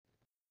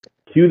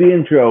Cue the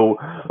intro.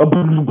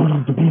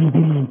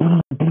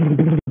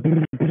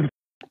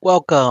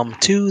 Welcome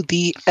to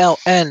the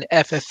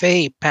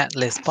LNFFA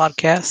Pantless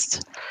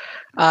Podcast.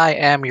 I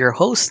am your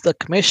host, the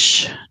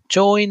Commish,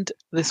 joined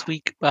this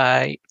week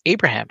by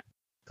Abraham.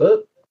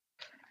 Hello.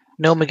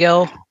 No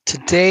Miguel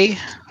today,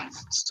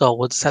 so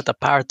we'll just have to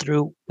power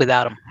through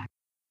without him.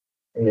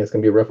 Yeah, it's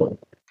gonna be a rough one.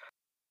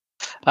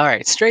 All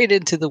right, straight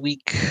into the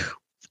week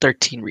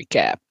 13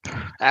 recap.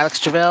 Alex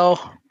Javel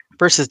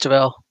versus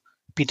Javel,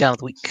 beat down of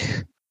the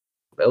week.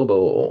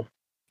 Elbow. I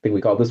think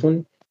we called this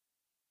one.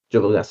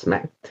 Javel got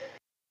smacked.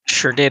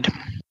 Sure did.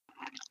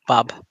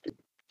 Bob.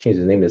 Changed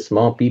his name to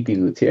Small PP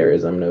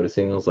Gutierrez. I'm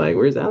noticing. I was like,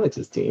 "Where's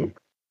Alex's team?"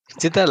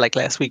 Did that like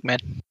last week, man.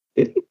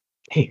 Did he?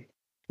 Hey,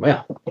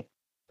 well.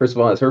 First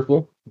of all, it's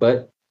hurtful,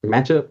 but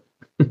matchup.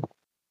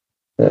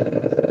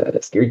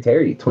 Scary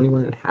Terry,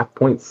 21.5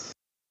 points.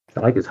 Is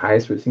that like his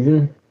highest for the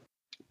season?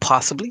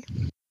 Possibly.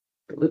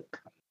 Look,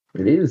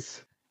 it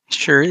is.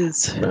 Sure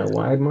is. By a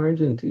wide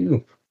margin, too.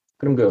 Look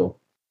at him go.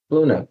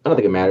 Blown up. I don't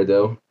think it mattered,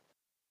 though.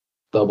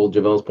 Double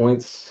Javel's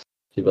points.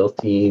 Javel's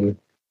team,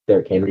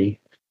 Derrick Henry,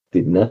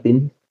 did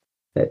nothing.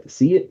 Had to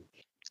see it.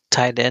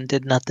 Tight end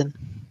did nothing.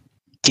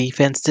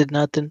 Defense did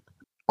nothing.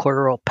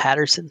 Cordero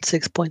Patterson,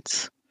 6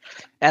 points.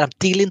 Adam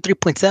Thielen,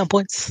 3.7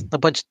 points. A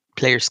bunch of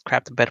players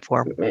crapped the bed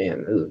for him.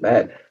 Man, this is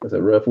bad. It was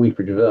a rough week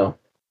for Javel.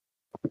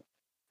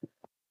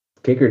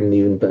 Kicker didn't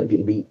even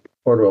beat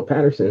Cordero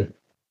Patterson.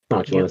 Not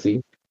what you want to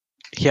see.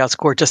 He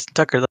outscored Justin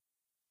Tucker, though.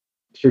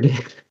 Sure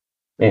did.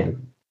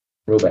 Man,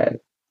 real bad.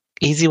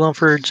 Easy one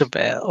for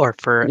Javel or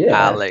for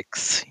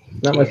Alex.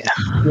 Not much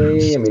to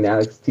say. I mean,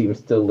 Alex's team's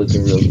still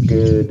looking real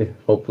good.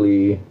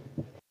 Hopefully,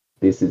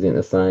 this isn't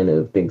a sign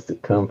of things to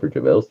come for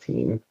Javel's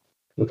team.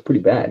 Looks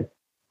pretty bad.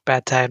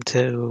 Bad time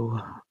to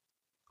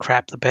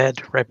crap the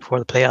bed right before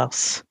the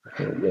playoffs.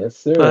 Yes,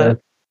 sir.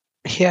 But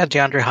he had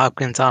DeAndre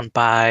Hopkins on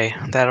bye.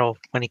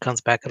 When he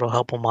comes back, it'll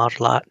help him out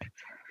a lot.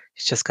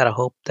 He's just got to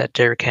hope that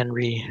Derrick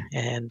Henry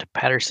and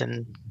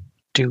Patterson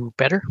do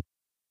better.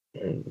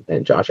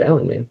 And Josh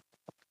Allen, man.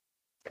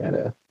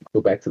 Gotta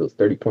go back to those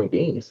 30-point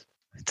games.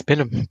 It's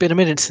been a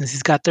minute since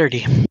he's got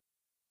 30.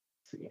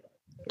 See.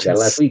 Got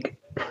last week.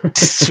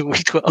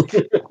 Week 12.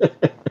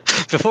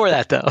 Before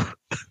that, though,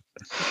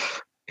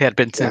 it had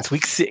been since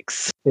week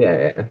 6.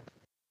 Yeah.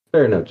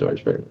 Fair enough,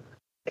 George. Fair enough.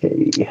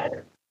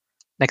 Okay.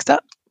 Next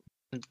up,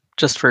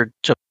 just for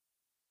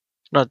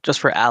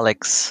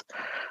Alex,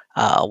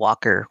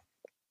 Walker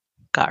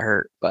got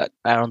hurt, but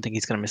I don't think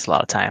he's going to miss a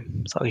lot of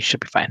time, so he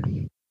should be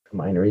fine.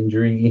 Minor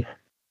injury.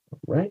 All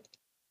right.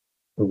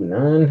 Moving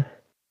on.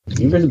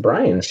 You versus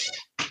Brian.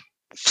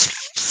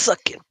 Suck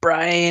it,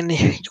 Brian.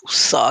 You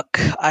suck.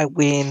 I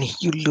win.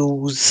 You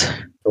lose.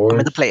 George, I'm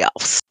in the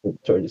playoffs.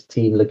 George's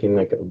team looking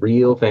like a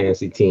real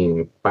fantasy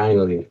team.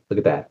 Finally. Look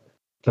at that.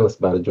 Tell us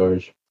about it,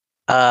 George.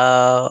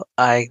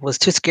 I was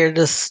too scared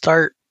to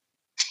start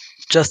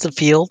Justin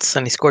Fields,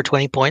 and he scored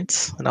 20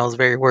 points, and I was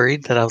very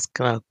worried that I was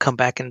going to come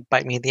back and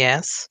bite me in the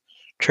ass.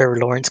 Trevor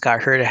Lawrence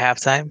got hurt at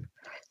halftime,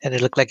 and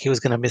it looked like he was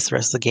going to miss the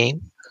rest of the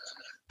game,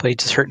 but he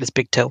just hurt his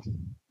big toe.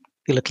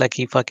 He looked like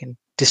he fucking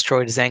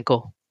destroyed his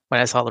ankle when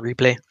I saw the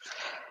replay.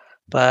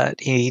 But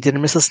he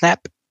didn't miss a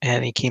snap,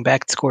 and he came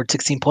back and scored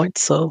 16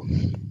 points, so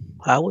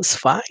I was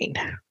fine.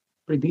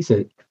 Pretty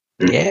decent.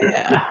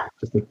 Yeah.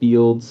 Justin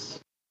Fields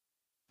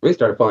really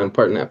started falling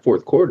apart in that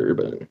fourth quarter,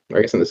 but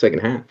I guess in the second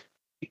half.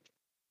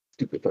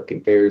 Stupid fucking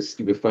Bears,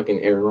 stupid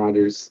fucking Aaron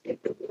Rodgers.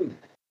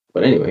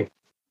 But anyway.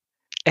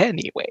 I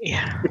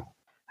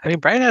mean,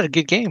 Brian had a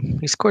good game.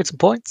 He scored some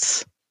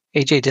points.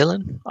 A.J.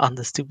 Dillon on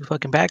the stupid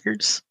fucking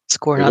Packers,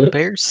 scoring on the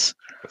Bears.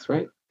 That's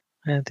right.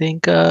 I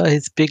think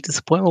his big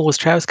disappointment was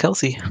Travis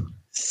Kelce.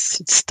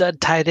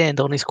 Stud tight end,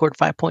 only scored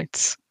 5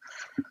 points.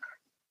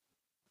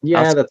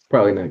 Yeah, that's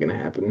probably not going to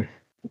happen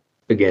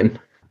again.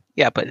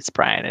 Yeah, but it's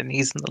Brian, and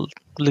he's in the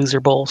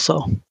loser bowl,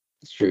 so.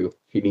 It's true.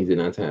 He needs it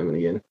not to happen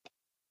again.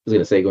 I was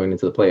going to say going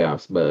into the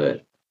playoffs,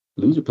 but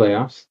loser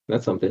playoffs,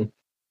 that's something.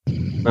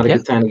 Not a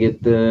good time to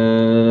get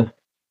the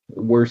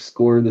worst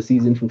score of the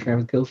season from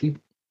Travis Kelce.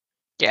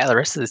 Yeah, the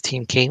rest of his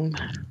team came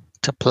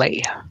to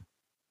play.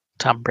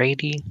 Tom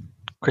Brady,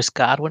 Chris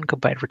Godwin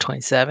combined for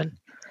 27.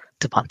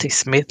 Devontae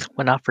Smith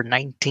went out for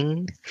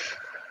 19.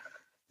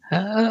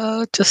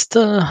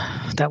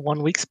 That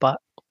 1 week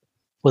spot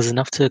was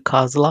enough to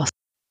cause the loss.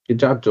 Good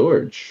job,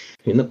 George,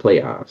 in the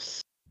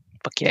playoffs.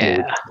 Fuck yeah.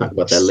 We'll talk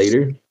about that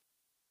later.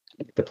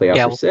 The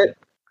playoffs are set.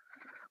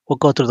 We'll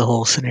go through the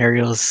whole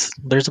scenarios.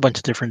 There's a bunch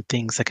of different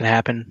things that can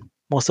happen.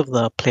 Most of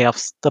the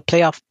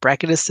playoff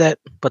bracket is set,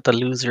 but the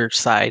loser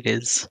side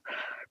is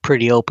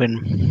pretty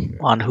open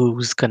on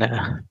who's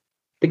gonna.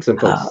 I think some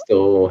folks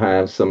still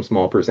have some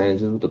small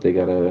percentages, but they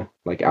gotta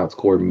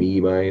outscore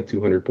me by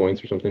 200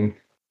 points or something.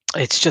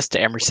 It's just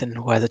Emerson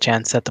who has a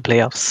chance at the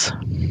playoffs.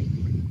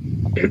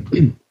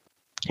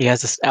 He has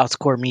to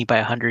outscore me by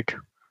 100,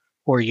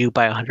 or you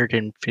by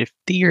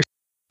 150, or.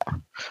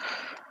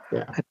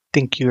 Yeah. I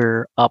think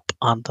you're up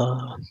on the.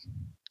 I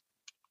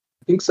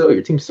think so.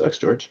 Your team sucks,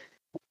 George.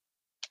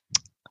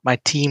 My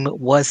team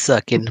was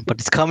sucking, but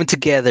it's coming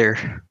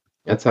together.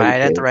 That's how you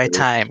right at play the it, right guys.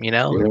 time, you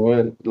know? You know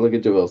what? Look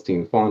at Joel's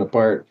team falling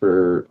apart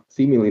for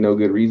seemingly no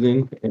good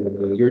reason,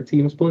 and your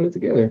team's pulling it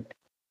together.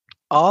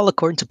 All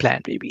according to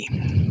plan, baby.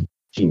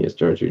 Genius,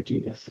 George, you're a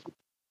genius.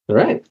 All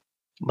right.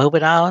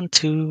 Moving on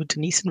to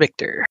Denise and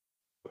Victor.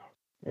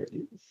 There it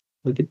is.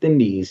 Look at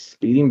Denise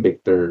beating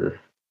Victor.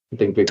 I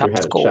think Victor Top had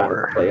a shot at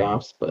the score.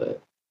 playoffs,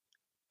 but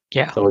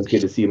Yeah. it's always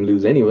good to see him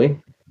lose anyway.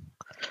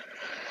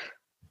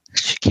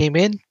 She came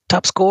in,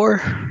 top score.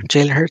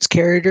 Jalen Hurts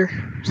carried her.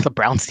 The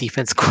Browns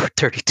defense scored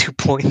 32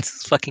 points.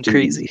 It's fucking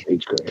crazy. Jesus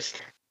H.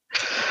 Christ.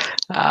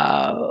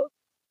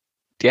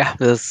 Yeah,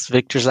 this was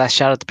Victor's last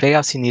shot at the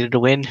playoffs. He needed a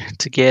win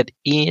to get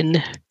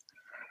in,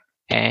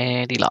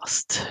 and he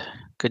lost.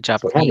 Good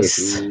job, So what happens?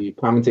 Denise. The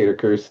commentator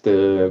cursed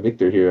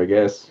Victor here, I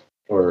guess,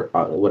 or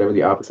whatever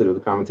the opposite of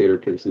the commentator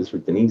curse is for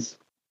Denise.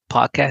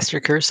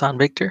 Podcaster curse on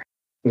Victor.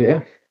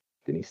 Yeah,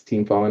 Denise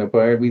team falling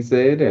apart. We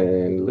said,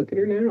 and look at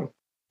her now.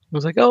 It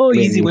was like, oh, I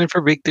mean, easy win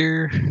for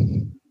Victor.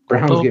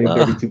 Browns Blah, getting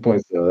blah. 32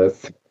 points though.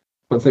 That's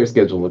what's their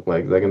schedule look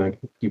like? Is that gonna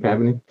keep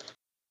happening?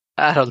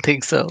 I don't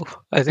think so.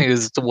 I think it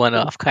was the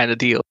one-off kind of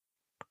deal.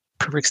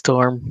 Perfect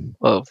storm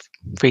of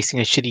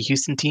facing a shitty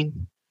Houston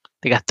team.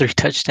 They got 3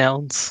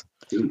 touchdowns,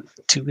 Jeez.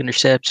 2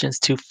 interceptions,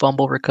 2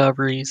 fumble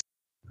recoveries,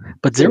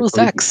 but Yeah, 0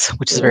 sacks,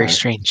 which is very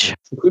strange.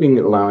 including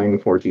allowing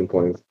 14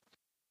 points.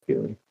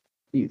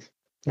 Jeez.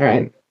 All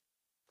right,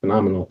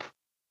 phenomenal.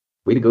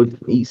 Way to go,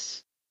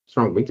 Denise.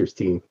 Strong Victor's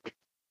team.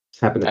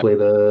 Just happened to play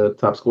the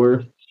top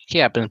scorer. He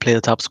happened to play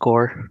the top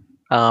score.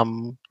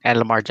 And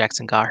Lamar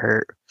Jackson got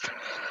hurt.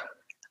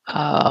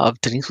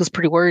 Denise was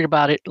pretty worried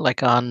about it,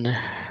 like on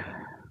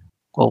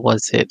what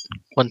was it?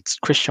 Once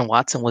Christian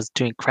Watson was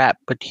doing crap,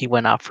 but he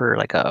went out for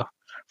like a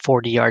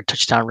 40-yard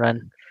touchdown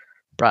run,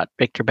 brought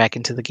Victor back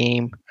into the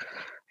game.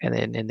 And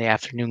then in the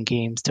afternoon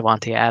games,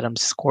 Devontae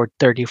Adams scored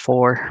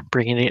 34,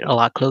 bringing it a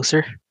lot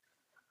closer.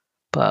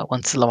 But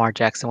once Lamar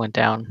Jackson went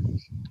down,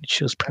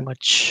 she was pretty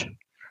much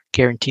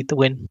guaranteed the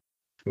win.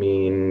 I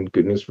mean,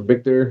 good news for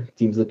Victor.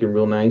 Team's looking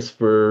real nice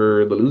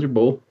for the Loser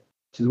Bowl,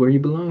 which is where you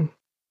belong.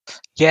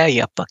 Yeah,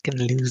 you fucking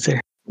loser.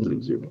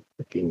 Loser.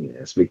 Fucking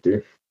yes,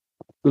 Victor.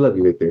 We love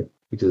you, Victor.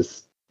 We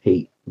just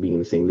hate being in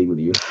the same league with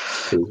you.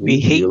 We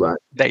hate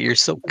that you're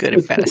so good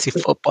at fantasy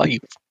football, you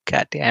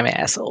goddamn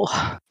asshole.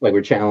 Like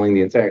we're channeling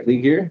the entire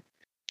league here?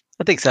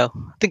 I think so.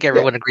 I think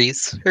everyone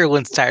agrees.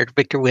 Everyone's tired of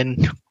Victor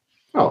win.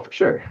 Oh, for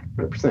sure.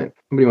 100%.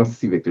 Nobody wants to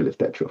see Victor lift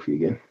that trophy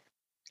again.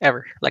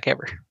 Ever.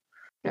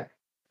 Yeah.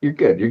 You're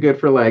good. You're good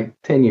for like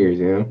 10 years,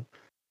 you know?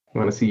 I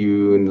want to see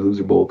you in the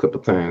Loser Bowl a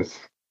couple times.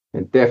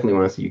 And definitely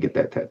want to see you get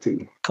that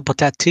tattoo. Couple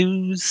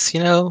tattoos,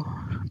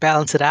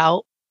 balance it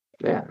out.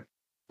 Yeah.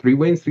 3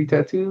 wins, 3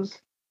 tattoos.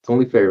 It's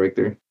only fair,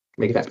 Victor.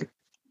 Make it happen.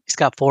 He's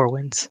got 4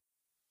 wins.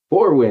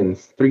 4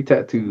 wins, 3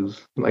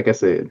 tattoos. Like I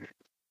said.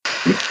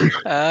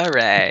 All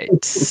right.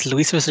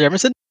 Luis versus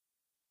Emerson?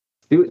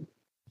 Let's do it.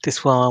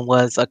 This one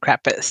was a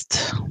crap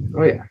fest.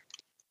 Oh, yeah.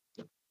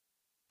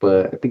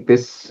 But I think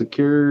this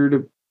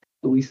secured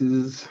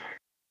Luis's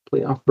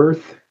playoff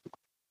berth.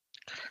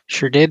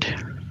 Sure did.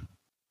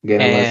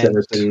 Again, unless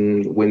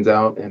Emerson wins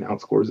out and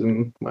outscores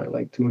him by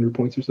like 200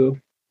 points or so.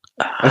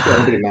 Actually, I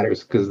don't think it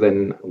matters because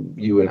then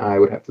you and I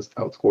would have to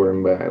outscore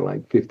him by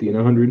like 50 and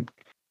 100.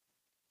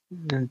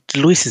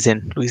 Luis is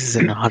in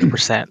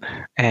 100%.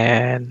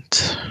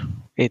 And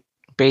it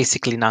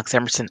basically knocks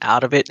Emerson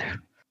out of it.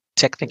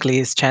 Technically,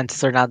 his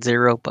chances are not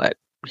 0, but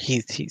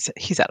he's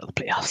out of the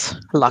playoffs.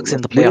 Locks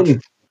in the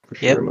playoff. For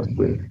sure, must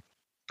win.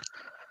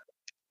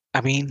 I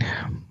mean,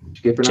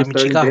 you get for not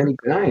starting Danny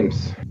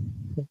Dimes.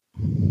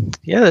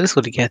 Yeah, that is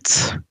what he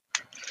gets.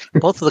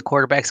 Both of the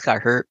quarterbacks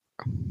got hurt.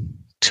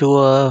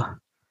 Tua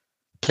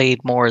played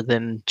more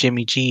than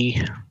Jimmy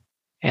G.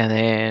 And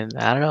then,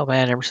 I don't know,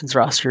 man, Emerson's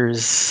roster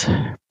is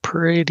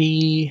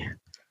pretty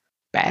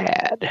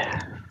bad.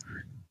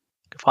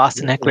 If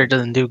Austin Eckler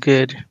doesn't do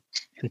good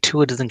and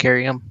Tua doesn't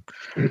carry him,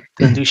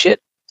 doesn't do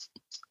shit.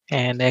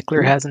 And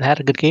Eckler hasn't had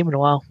a good game in a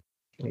while.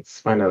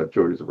 Let's find out if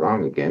George is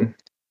wrong again.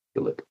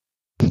 Good look.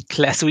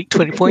 Last week,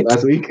 20 points.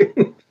 Last week.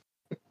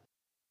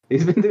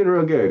 He's been doing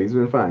real good. He's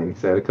been fine.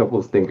 He's had a couple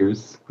of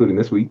stinkers, including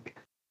this week.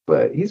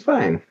 But he's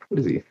fine. What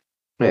is he?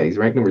 Yeah, he's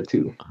ranked number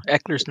 2.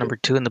 Eckler's number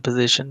 2 in the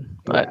position,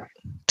 but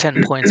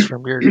 10 points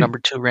from your number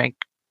 2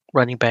 ranked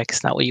running back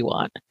is not what you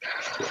want.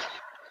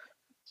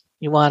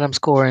 You want him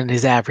scoring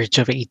his average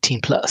of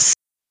 18 plus.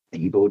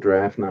 Debo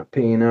draft not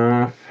paying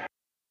off.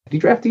 Did he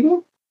draft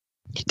Debo?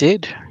 He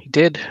did.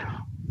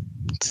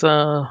 It's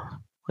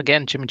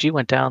again, Jimmy G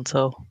went down,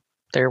 so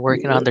they're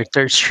working on their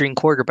 3rd string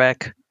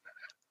quarterback.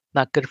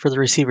 Not good for the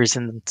receivers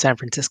in San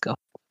Francisco.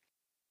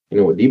 You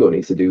know what Debo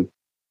needs to do?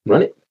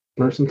 Run it.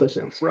 Run some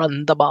touchdowns.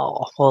 Run the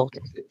ball. Well,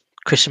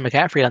 Christian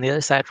McCaffrey on the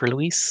other side for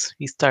Luis.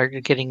 He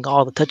started getting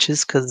all the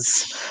touches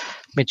because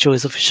Mitchell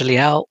is officially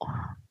out.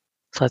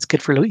 So that's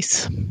good for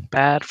Luis.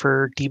 Bad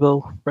for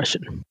Debo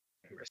rushing.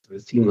 The rest of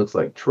his team looks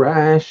like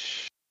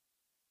trash.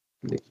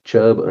 Nick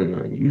Chubb, an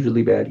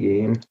unusually bad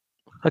game.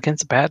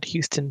 Against a bad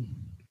Houston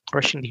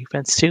rushing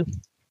defense, too.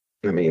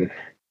 I mean,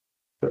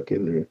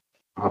 fucking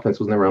offense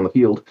was never on the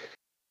field.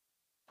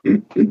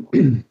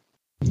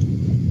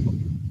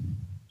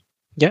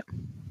 Yep.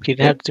 He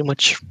didn't have to do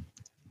much.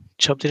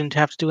 Chubb didn't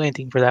have to do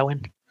anything for that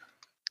win.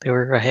 They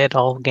were ahead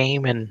all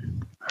game,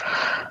 and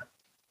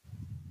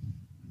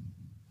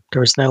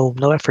there was no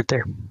effort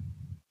there.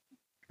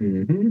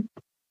 Mm-hmm.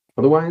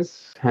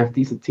 Otherwise, half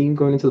decent team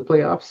going into the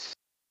playoffs.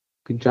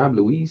 Good job,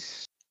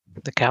 Luis.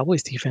 The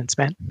Cowboys defense,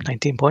 man,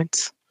 19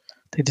 points.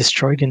 They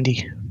destroyed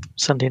Indy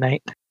Sunday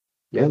night.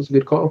 Yeah, it was a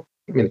good call.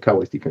 I mean, the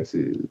Cowboys defense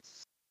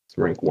is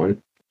rank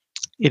 1.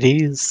 It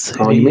is. The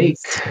call you make.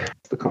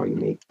 It's the call you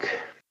make.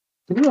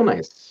 Real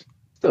nice.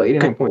 Still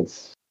 89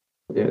 points.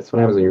 Yeah, that's what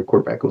happens when your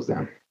quarterback goes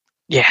down.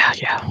 Yeah.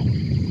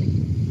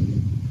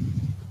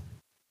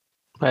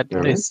 But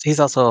he's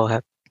also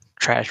had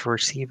trash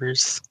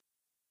receivers.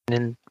 And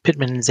then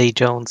Pittman and Zay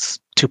Jones,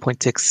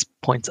 2.6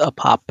 points a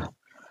pop.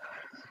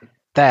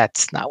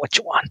 That's not what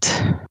you want.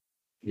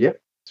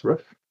 Yep, it's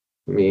rough.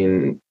 I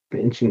mean,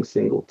 benching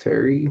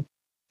Singletary, is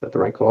that the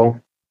right call?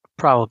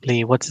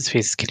 Probably. What's his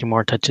face is getting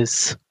more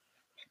touches.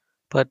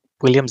 But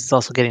Williams is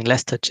also getting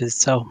less touches,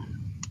 so.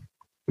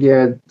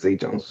 Yeah, Zay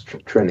Jones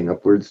trending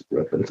upwards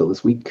up until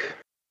this week.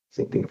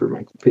 Same thing for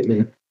Michael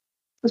Pittman.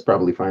 That's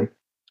probably fine.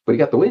 But he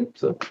got the win,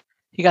 so.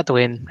 He got the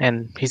win,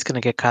 and he's going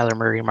to get Kyler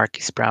Murray and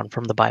Marquise Brown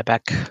from the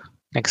buyback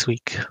next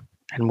week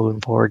and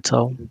moving forward,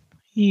 so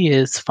he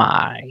is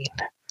fine.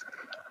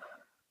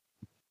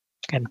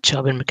 And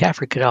Chubb and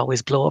McCaffrey could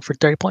always blow up for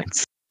 30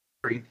 points.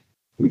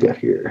 We got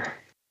here.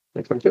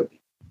 Next matchup.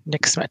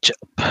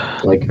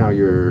 I like how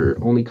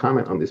your only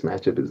comment on this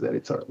matchup is that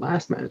it's our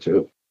last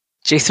matchup.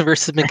 Jason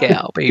versus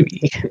Miguel,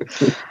 baby.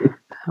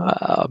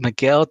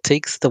 Miguel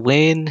takes the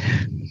win,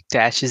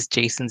 dashes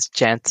Jason's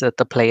chance at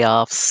the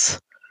playoffs.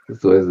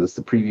 So is this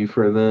the preview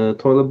for the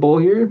toilet bowl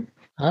here?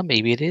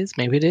 Maybe it is.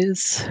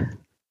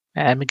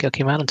 And Miguel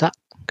came out on top.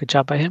 Good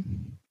job by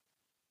him.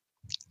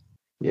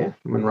 Yeah,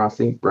 Amon-Ra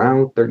St.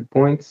 Brown, 30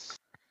 points.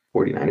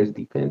 49ers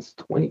defense,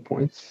 20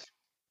 points.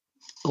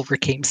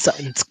 Overcame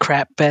Sutton's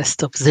crap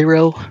best of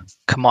 0.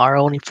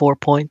 Kamara only 4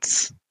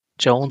 points.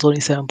 Jones only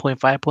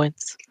 7.5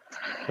 points.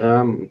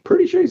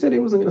 Pretty sure he said he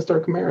wasn't going to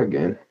start Kamara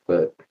again,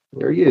 but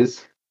there he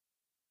is.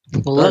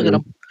 Well, look at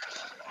him.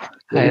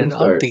 I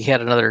don't think he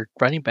had another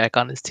running back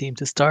on his team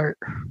to start.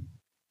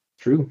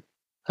 True.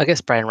 I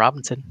guess Brian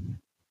Robinson,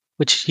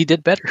 which he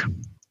did better.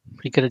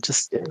 He could have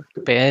just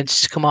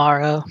benched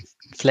Kamara,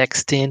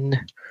 flexed in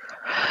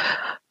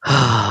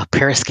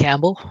Paris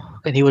Campbell,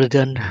 and he would have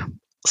done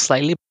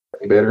slightly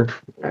better.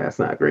 That's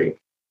not great.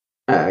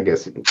 I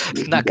guess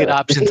not good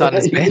options on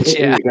his bench.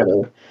 Yeah,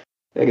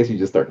 I guess you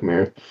just start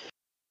Kamara.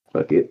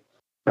 Fuck it.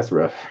 That's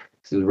rough.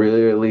 He's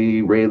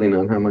really railing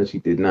on how much he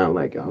did not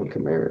like Alvin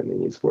Kamara, and then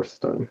he's forced to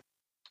start him.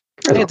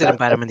 It didn't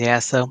bite him in the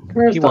ass, though.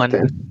 He won.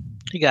 10.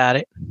 He got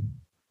it.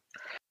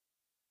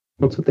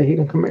 What's with the hate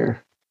on Kamara?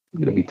 He's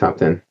gonna be top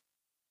 10.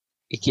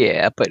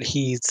 Yeah, but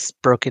he's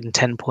broken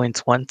 10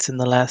 points once in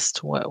the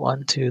last 5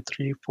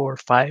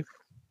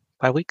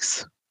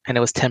 weeks, and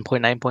it was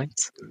 10.9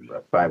 points.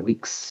 5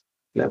 weeks.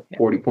 That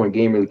 40-point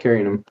game really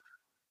carrying him.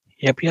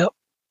 Yep.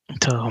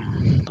 So,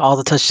 all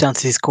the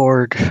touchdowns he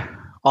scored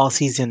all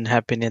season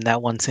have been in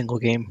that one single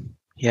game.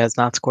 He has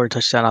not scored a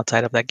touchdown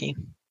outside of that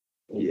game.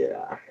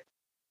 Yeah.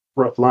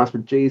 Rough loss for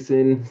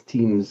Jason. His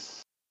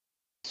team's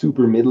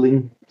super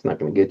middling. It's not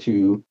going to get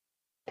you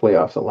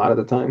playoffs a lot of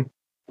the time,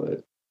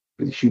 but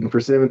he's shooting for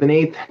 7th and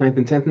 8th, 9th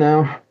and 10th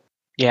now.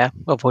 Yeah,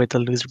 avoid the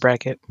loser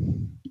bracket.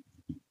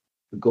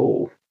 The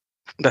goal.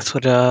 That's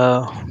what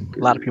a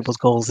lot of people's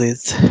goals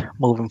is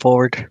moving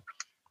forward.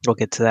 We'll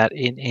get to that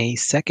in a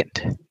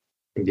second.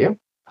 Yeah.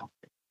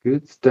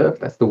 Good stuff.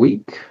 That's the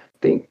week, I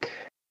think.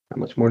 Not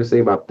much more to say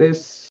about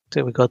this.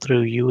 So we go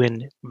through you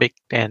and Vic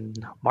and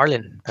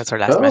Marlon. That's our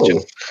last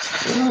matchup.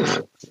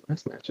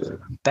 Last matchup.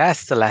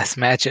 That's the last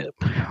matchup.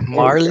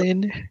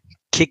 Marlon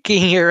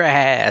kicking your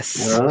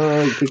ass.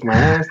 Oh, he kicked my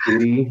ass,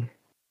 did he?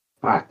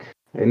 Fuck.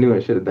 I knew I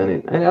should have done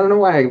it. I don't know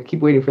why I keep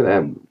waiting for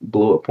that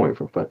blow-up point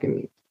from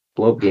fucking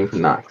blow-up game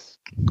from Knox.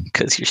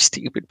 Because you're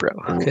stupid, bro.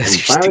 I'm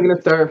finally going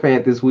to start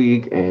Fant this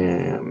week,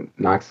 and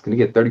Knox is going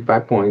to get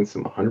 35 points.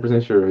 I'm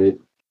 100% sure of it.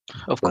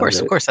 Of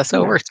course. That's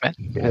how it works, man.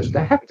 Yeah,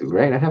 I have to,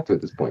 right? I have to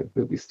at this point. It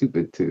would be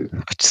stupid to...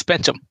 Just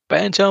bench him.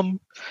 And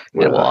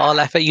we'll all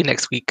laugh at you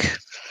next week.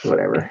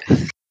 Whatever.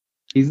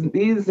 He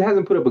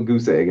hasn't put up a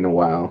goose egg in a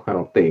while, I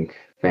don't think,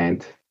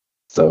 Fant.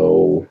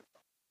 So,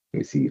 let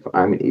me see if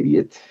I'm an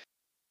idiot.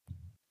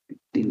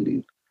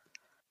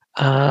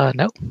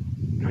 No.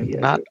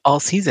 Not all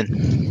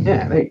season.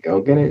 Yeah, there you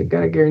go.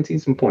 Gotta guarantee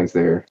some points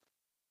there.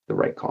 The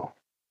right call.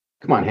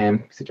 Come on, Ham.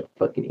 You're such a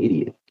fucking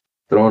idiot.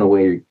 Throwing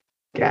away your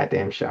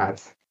goddamn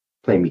shots.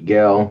 Playing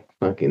Miguel.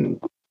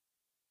 Fucking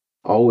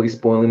always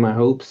spoiling my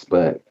hopes,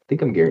 but I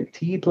think I'm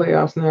guaranteed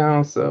playoffs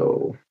now,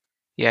 so...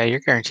 Yeah, you're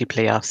guaranteed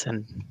playoffs,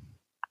 and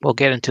we'll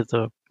get into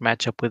the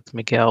matchup with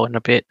Miguel in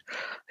a bit.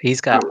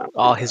 He's got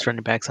all his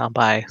running backs on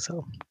bye,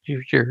 so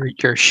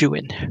you're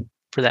shooing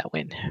for that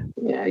win.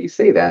 Yeah, you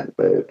say that,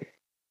 but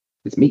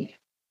it's me,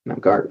 and I'm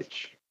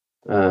garbage.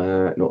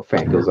 No,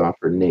 Fant goes off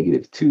for -2.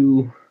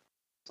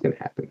 It's gonna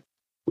happen.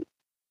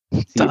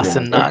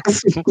 Dawson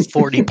Knox,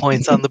 40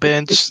 points on the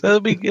bench. It'll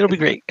be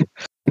great.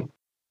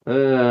 All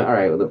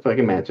right, well, the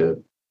fucking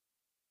matchup.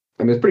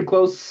 I mean, it's pretty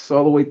close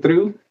all the way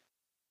through.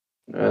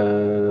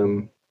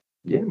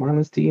 Yeah,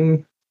 Marlins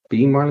team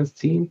being Marlins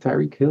team.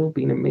 Tyreek Hill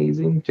being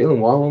amazing. Jalen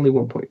Wall only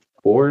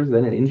 1.4. Is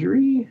that an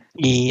injury?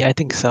 Yeah, I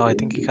think so. I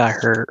think he got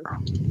hurt.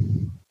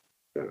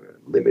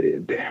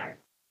 Limited.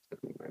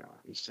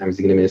 Each time he's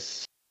gonna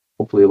miss,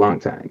 hopefully a long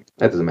time.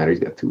 That doesn't matter. He's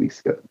got 2 weeks.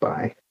 He's got to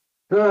buy.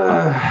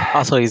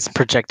 Also, he's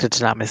projected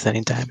to not miss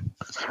any time.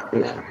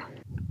 Yeah.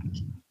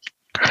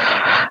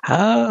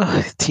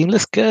 Team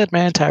looks good,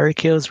 man. Tyreek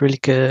Hill is really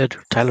good.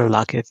 Tyler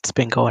Lockett's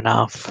been going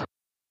off.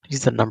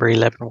 He's the number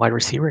 11 wide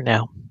receiver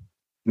now.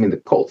 I mean, the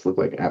Colts look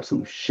like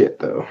absolute shit,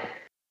 though.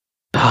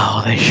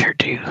 Oh, they sure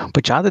do.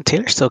 But Jonathan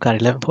Taylor still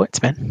got 11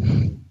 points,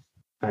 man.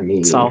 I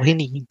mean, that's all he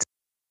needs.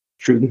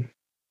 True,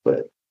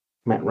 but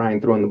Matt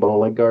Ryan throwing the ball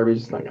like garbage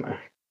is not gonna.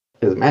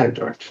 Doesn't matter,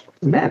 George.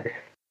 Doesn't matter.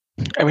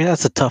 I mean,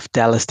 that's a tough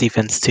Dallas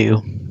defense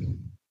too.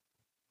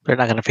 They're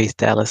not gonna face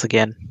Dallas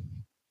again.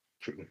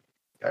 True.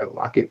 Got to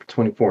lock it for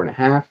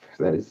 24.5.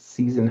 That is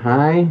season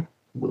high.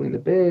 Willing to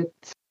bet.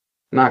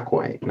 Not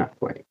quite. Not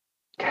quite.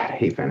 God, I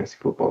hate fantasy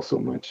football so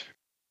much.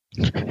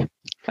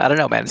 I don't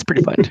know, man. It's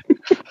pretty fun.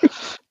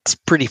 It's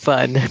pretty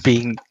fun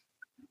being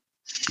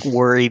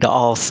worried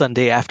all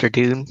Sunday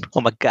afternoon.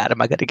 Oh my God,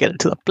 am I going to get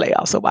into the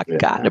playoffs? Oh my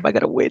God, am I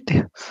going to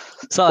win?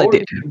 So I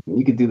did.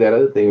 You could do that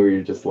other thing where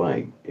you're just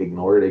like,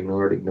 ignore it,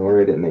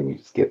 and then you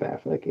just get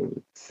that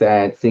fucking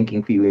sad,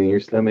 sinking feeling in your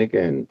stomach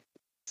and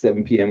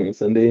 7 p.m. on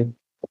Sunday.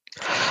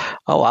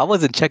 Oh, I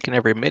wasn't checking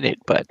every minute,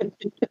 but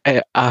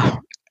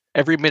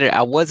every minute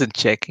I wasn't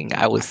checking,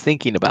 I was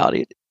thinking about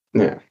it.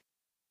 Yeah.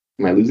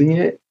 Am I losing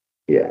yet?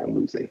 Yeah, I'm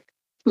losing.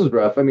 This was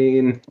rough. I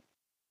mean,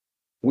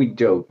 we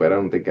joke, but I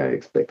don't think I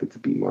expect it to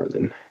be more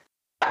than.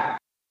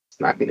 It's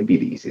not going to be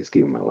the easiest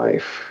game of my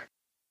life.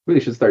 Really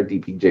should start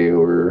DPJ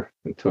over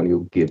Antonio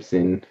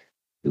Gibson.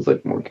 Feels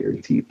like more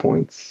guaranteed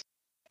points.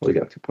 Well, he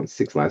got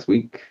 2.6 last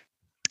week.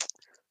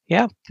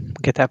 Yeah,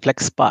 get that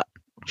flex spot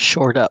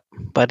shored up,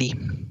 buddy.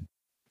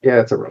 Yeah,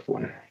 that's a rough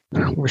one.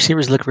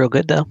 Receivers look real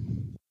good, though.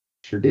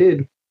 Sure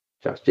did.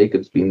 Josh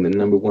Jacobs being the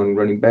number 1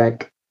 running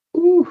back.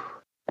 Ooh,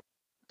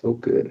 so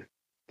good.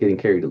 Getting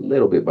carried a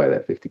little bit by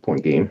that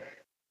 50-point game.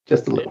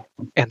 Just a little.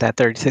 And that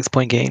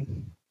 36-point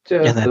game.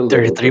 Just and that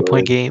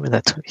 33-point game. And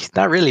that's he's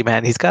not really,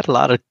 man. He's got a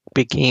lot of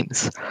big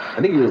games.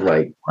 I think he was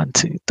like 1,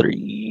 2,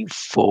 3,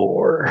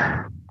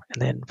 4,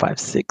 and then 5,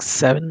 6,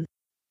 7.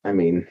 I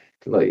mean,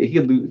 like if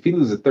he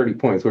loses 30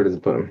 points, where does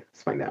it put him?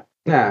 Let's find out.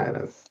 Nah,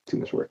 that's too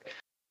much work.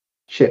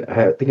 Shit,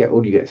 I think I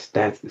owed you guys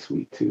stats this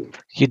week too.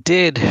 You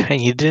did, and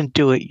you didn't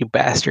do it, you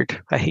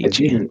bastard. I hate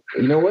you.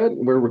 You know what?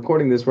 We're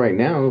recording this right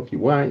now. If you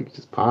want, you can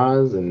just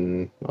pause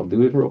and I'll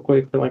do it real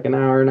quick for like an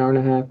hour and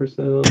a half or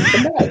so.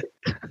 Come back.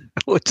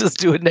 We'll just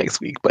do it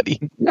next week, buddy.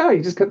 No,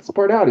 you just cut this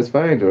part out. It's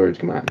fine, George.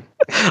 Come on.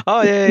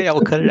 Oh yeah.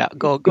 We'll cut it out.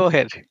 Go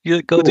ahead.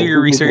 You go do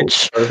your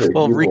research.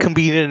 We'll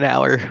reconvene in an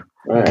hour.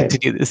 All right.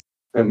 Continue this.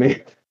 I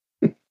mean,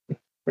 we're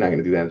not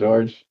gonna do that,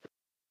 George.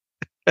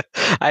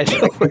 I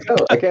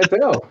can't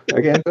tell.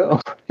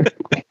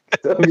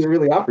 You're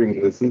really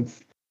offering this.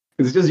 It's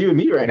just you and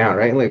me right now,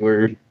 right? Like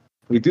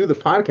we do the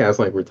podcast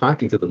like we're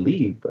talking to the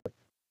league, but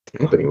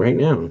it's happening right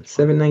now,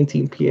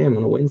 7:19 p.m.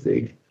 on a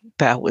Wednesday.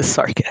 That was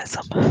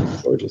sarcasm.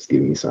 Or just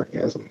giving me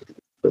sarcasm.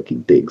 Look, he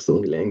digs the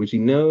only language he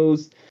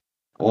knows.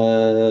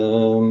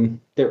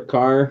 Derek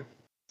Carr,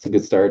 it's a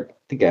good start.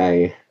 The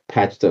guy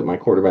patched up my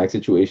quarterback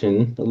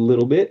situation a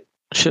little bit.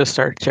 Should have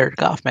started Jared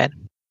Goff, man.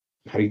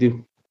 How do you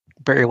do?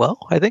 Very well,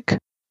 I think.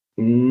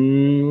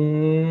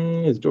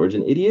 Is George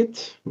an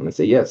idiot? I'm going to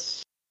say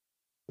yes.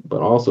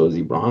 But also, is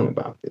he wrong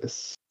about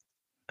this?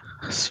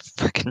 It's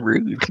fucking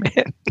rude,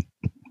 man.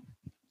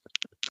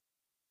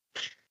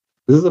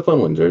 This is a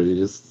fun one, George.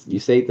 You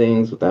say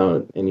things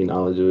without any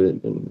knowledge of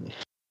it. And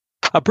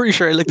I'm pretty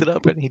sure I looked it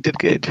up and he did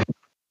good.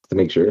 To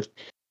make sure.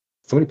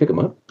 Somebody pick him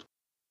up?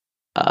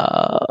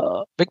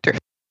 Victor.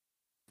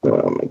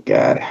 Oh my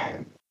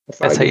God.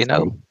 That's how you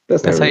know.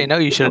 That's how you know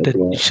you should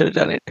have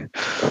done it.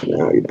 Oh,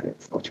 no,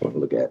 that's not what you want to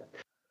look at.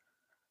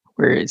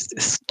 Where is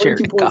this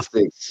Jared Goff?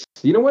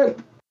 You know what?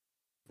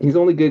 He's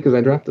only good because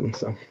I dropped him.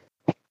 So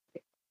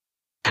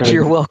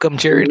you're welcome,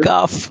 Jared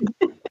Goff.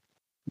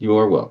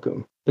 You're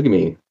welcome. Look at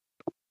me,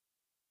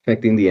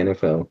 affecting the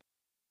NFL.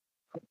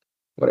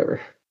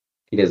 Whatever.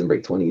 He doesn't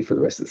break 20 for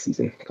the rest of the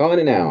season. Calling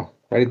it now.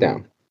 Write it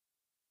down.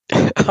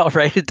 I'll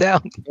write it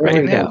down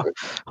right now.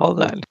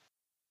 Hold on.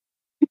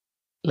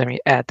 Let me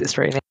add this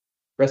right now.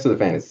 Rest of the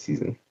fantasy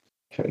season.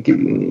 Trying to give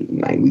you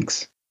 9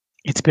 weeks.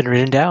 It's been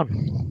written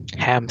down.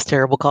 Ham's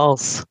terrible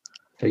calls.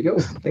 There you go.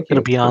 Thank you.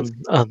 It'll be on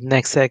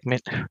next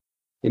segment.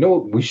 You know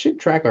what? We should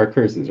track our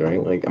curses,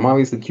 right? Like, I'm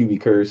obviously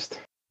QB cursed. I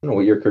don't know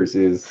what your curse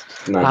is.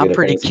 I'm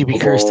pretty QB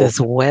cursed as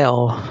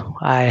well.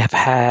 I have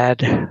had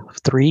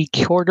 3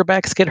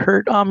 quarterbacks get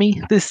hurt on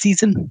me this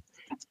season.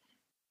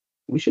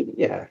 We should,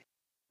 yeah.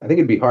 I think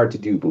it'd be hard to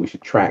do, but we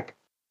should track.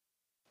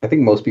 I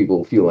think most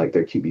people feel like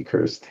they're QB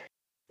cursed.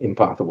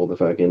 Impossible to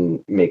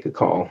fucking make a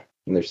call.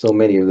 And there's so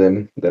many of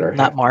them that are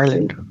not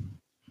Marlon.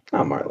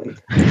 Not Marlon.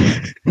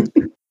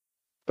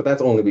 But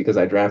that's only because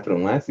I drafted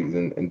him last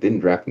season and didn't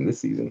draft him this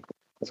season.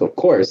 So, of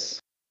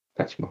course,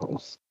 Patrick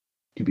Mahomes.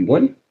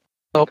 QB1?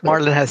 Oh,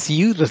 Marlon has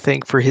you to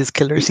thank for his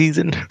killer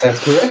season.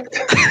 That's correct.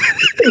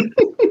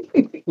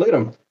 Look at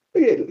him.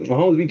 Look at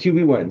Mahomes be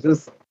QB1.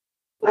 Just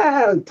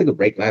took a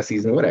break last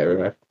season.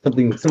 Whatever.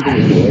 Something is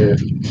there.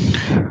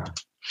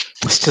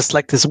 It's just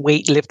like this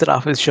weight lifted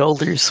off his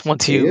shoulders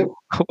once you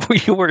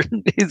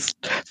weren't his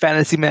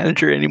fantasy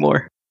manager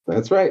anymore.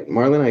 That's right.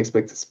 Marlon, I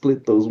expect to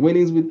split those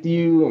winnings with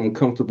you. I'm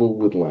comfortable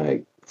with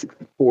like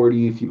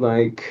 40 if you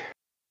like.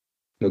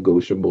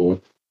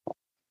 Negotiable.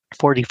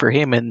 40 for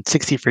him and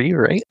 60 for you,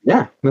 right?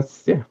 Yeah.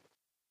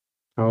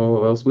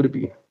 How else would it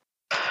be?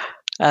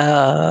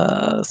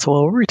 So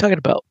what were we talking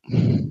about?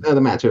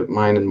 The matchup,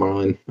 mine and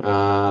Marlon.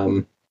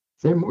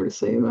 Is there more to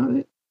say about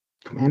it?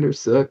 Commanders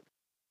suck.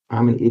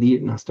 I'm an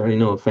idiot, not starting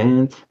Noah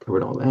Fant.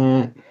 Covered all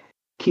that.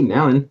 Keenan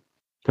Allen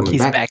coming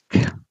back.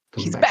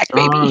 He's back,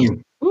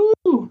 baby.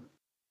 Woo!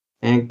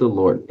 Thank the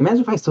Lord.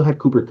 Imagine if I still had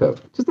Cooper Kupp.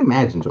 Just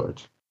imagine,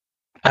 George.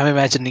 I'm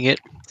imagining it.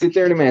 Sit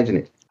there and imagine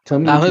it. Tell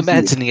me. I'm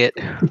imagining it.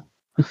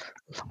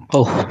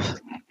 Oh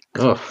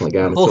my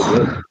God, it's so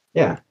good.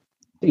 Yeah.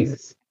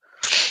 Jesus.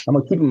 I'm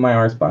gonna keep him in my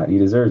R spot. He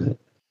deserves it.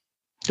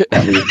 He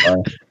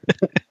deserves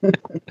to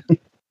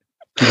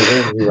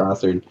be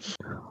rostered.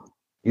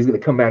 He's gonna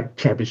come back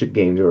championship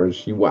game,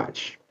 George. You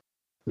watch.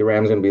 The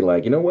Rams gonna be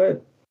like, you know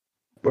what?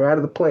 We're out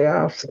of the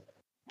playoffs.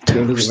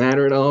 Game doesn't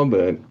matter at all,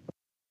 but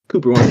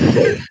Cooper wants to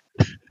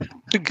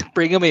play.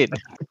 Bring him in.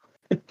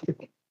 It's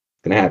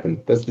gonna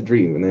happen. That's the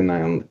dream. And then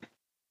I'm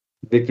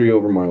victory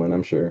over Marlon,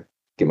 I'm sure.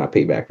 Get my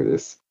payback for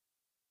this.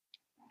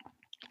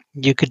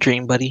 You could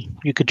dream, buddy.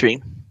 You could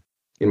dream.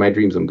 In my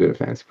dreams, I'm good at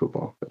fantasy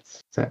football.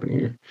 That's what's happening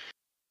here.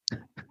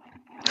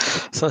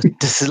 So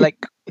this is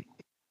like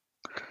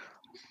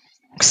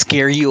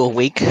scare you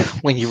awake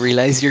when you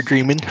realize you're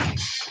dreaming.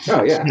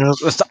 Oh yeah,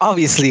 it's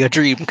obviously a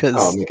dream because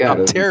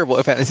I'm terrible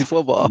at fantasy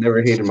football. I've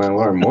never hated my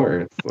alarm more.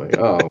 It's like,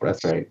 oh,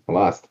 that's right, I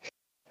lost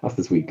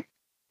this week.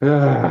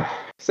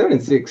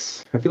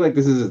 7-6. I feel like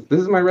this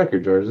is my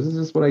record, George. This is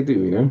just what I do,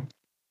 you know.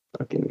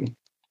 Fucking.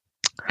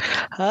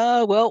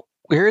 Well,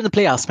 we're in the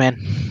playoffs, man.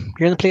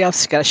 You're in the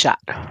playoffs. You got a shot.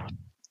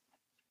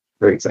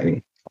 Very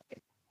exciting.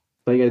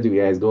 All you gotta do,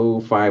 guys, go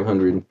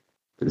 500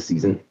 for the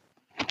season.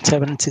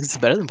 7-6 is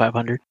better than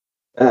 500.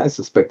 I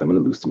suspect I'm gonna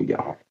lose to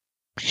Miguel.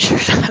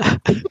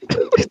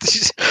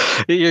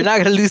 You're not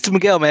gonna lose to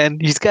Miguel, man.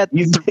 He's got.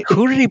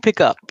 Who did he pick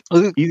up?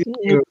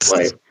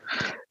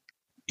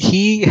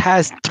 He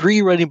has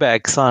 3 running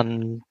backs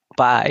on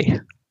bye.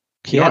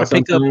 He had to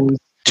pick up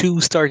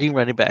 2 starting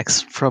running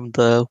backs from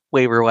the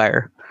waiver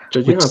wire.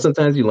 You know,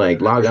 sometimes you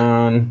like log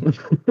on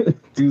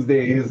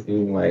Tuesdays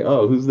and you're like,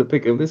 oh, who's the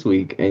pick of this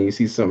week? And you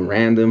see some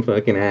random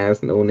fucking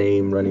ass, no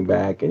name running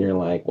back, and you're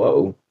like,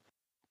 whoa.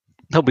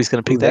 Nobody's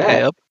gonna pick that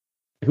guy up.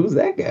 Who's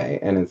that guy?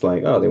 And it's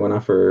like, oh, they went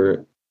off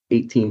for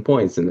 18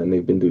 points and then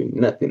they've been doing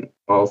nothing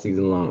all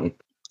season long.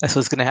 That's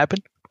what's gonna happen?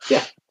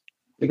 Yeah.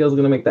 Miguel's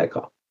gonna make that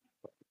call.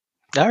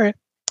 All right.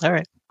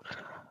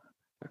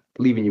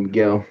 Leaving you,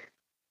 Miguel.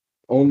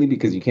 Only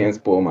because you can't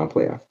spoil my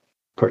playoff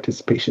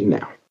participation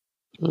now.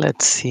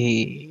 Let's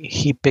see.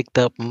 He picked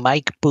up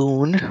Mike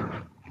Boone,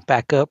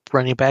 backup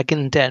running back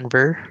in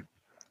Denver.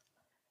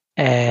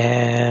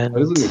 And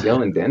what is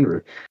Miguel in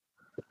Denver?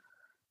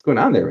 What's going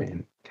on there,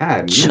 man?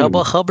 God,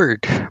 Chuba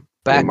Hubbard,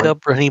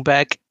 backup running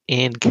back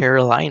in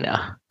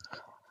Carolina.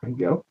 There you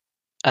go.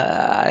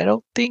 I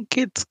don't think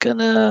it's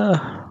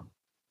gonna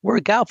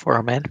work out for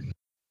him, man.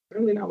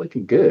 Really not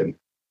looking good.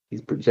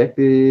 He's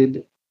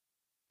projected.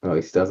 Oh,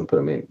 he still doesn't put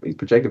him in. He's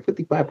projected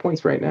 55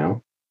 points right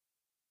now.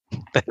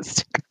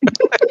 That's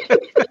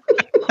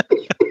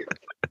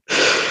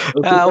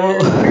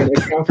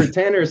count for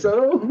 10 or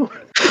so.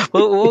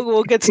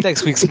 We'll get to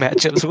next week's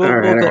matchups. We'll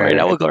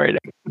go right now.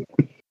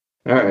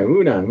 All right,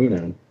 moving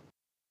on.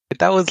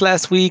 That was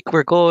last week.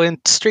 We're going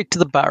straight to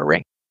the bar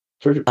rank.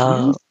 George,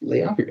 can you just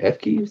lay off your F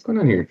key? What's going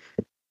on here?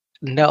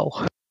 No.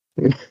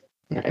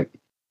 I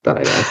thought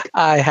I'd ask.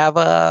 I have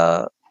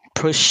a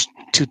push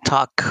to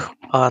talk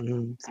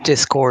on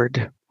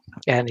Discord,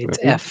 and it's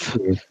F.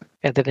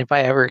 And then if I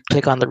ever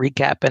click on the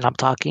recap and I'm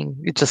talking,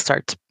 it just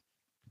starts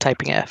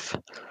typing F.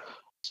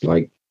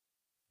 Like,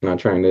 not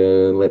trying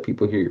to let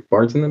people hear your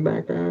farts in the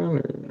background?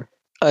 Or?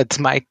 It's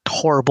my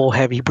horrible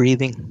heavy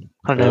breathing.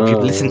 I don't know if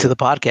you've listened to the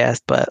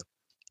podcast, but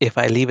if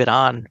I leave it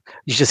on,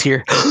 you just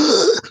hear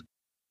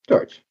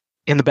George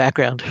in the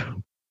background.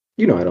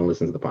 You know I don't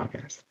listen to the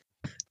podcast.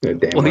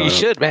 Well, you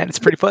should, man. It's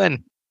pretty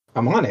fun.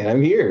 I'm on it.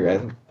 I'm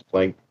here.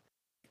 Are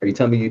you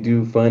telling me you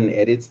do fun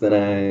edits that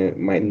I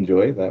might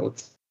enjoy? That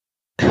what's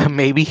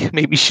maybe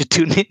you should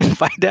tune in and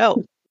find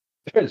out.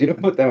 You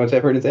don't put that much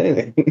effort into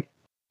anything.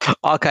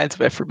 All kinds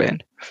of effort, man.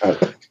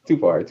 Too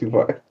far.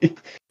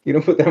 You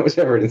don't put that much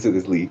effort into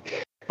this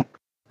league.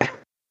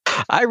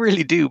 I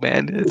really do,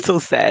 man. It's so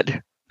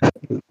sad.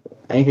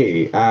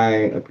 Hey, I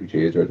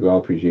appreciate it, George. We all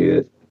appreciate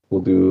it.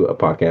 We'll do a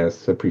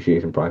podcast,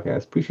 appreciation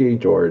podcast. Appreciate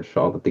George,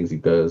 all the things he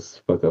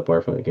does. Fuck up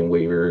our fucking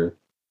waiver.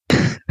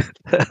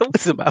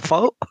 Was it my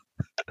fault?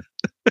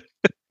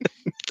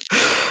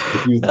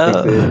 Use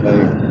it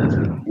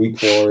like week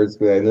 4. It's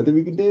like nothing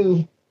we can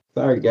do.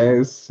 Sorry,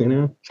 guys.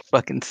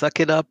 Fucking suck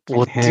it up.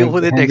 We'll deal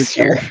with it next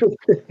year.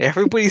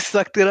 Everybody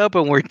sucked it up,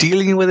 and we're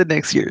dealing with it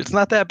next year. It's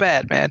not that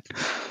bad, man.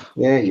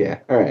 Yeah.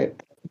 All right.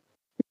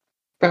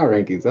 Power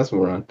rankings. That's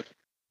what we're on.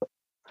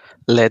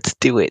 Let's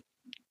do it.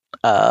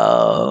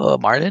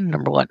 Marlon,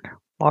 number 1.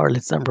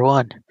 Marlon's number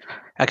 1.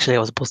 Actually, I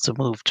was supposed to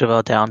move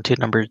Javel down to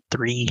number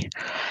 3,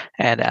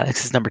 and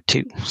Alex is number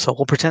 2. So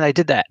we'll pretend I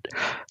did that.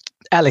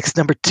 Alex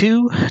number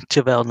 2,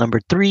 Javel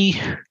number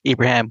 3,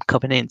 Abraham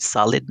coming in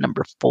solid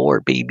number 4,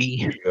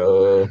 baby.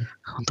 The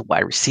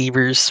wide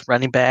receivers,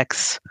 running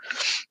backs.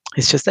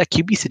 It's just that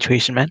QB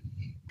situation, man.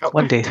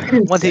 One day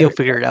you'll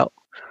figure it out.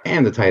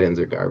 And the tight ends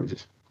are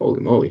garbage. Holy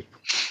moly.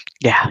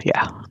 Yeah.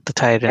 The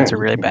tight ends are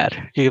really bad.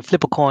 You can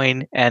flip a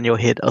coin and you'll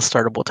hit a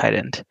startable tight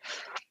end.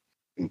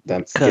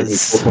 That's getting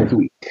 4 points a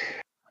week.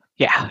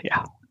 Yeah.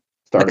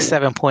 Like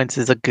 7 points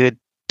is a good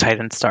tight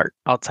end start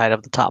outside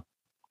of the top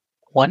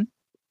 1.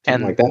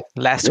 And like that.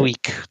 Last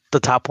week, the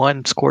top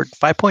 1 scored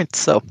 5 points.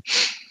 So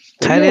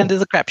tight end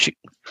is a crapshoot.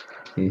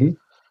 Mm-hmm.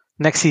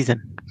 Next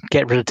season,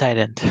 get rid of tight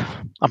end.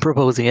 I'm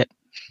proposing it.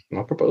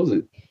 I'll propose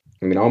it.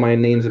 I mean, all my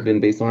names have been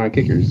based on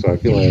kickers, so I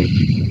feel like,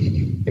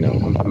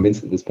 I'm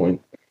convinced at this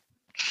point.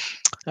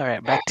 All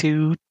right, back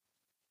to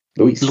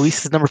Luis.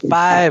 Luis is number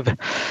 5.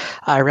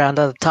 I round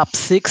out the top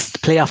 6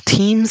 playoff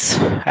teams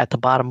at the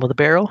bottom of the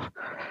barrel.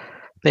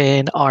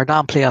 Then our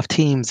non-playoff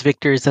teams,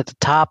 Victor is at the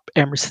top.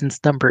 Emerson's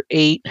number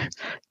 8.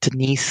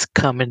 Denise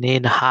coming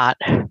in hot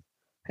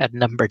at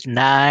number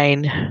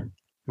 9.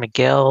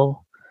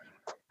 Miguel,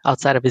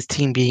 outside of his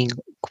team being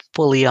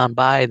fully on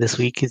bye this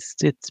week,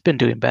 it's been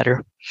doing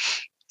better.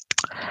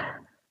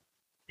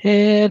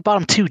 And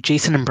bottom 2,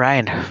 Jason and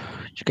Brian.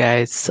 You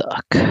guys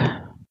suck.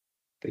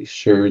 They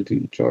sure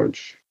do,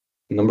 George.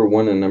 Number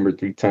 1 and number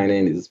 3 tight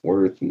end is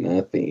worth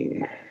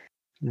nothing.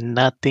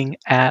 Nothing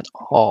at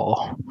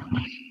all.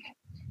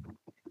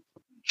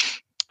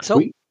 So,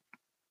 Sweet.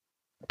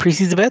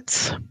 Preseason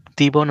bets.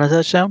 Debo on a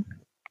touchdown.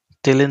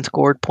 Dylan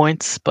scored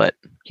points, but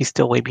he's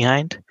still way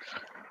behind.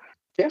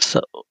 Yeah.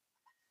 So,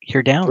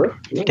 you're down. Sure.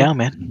 You're down,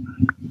 man.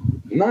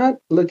 Not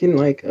looking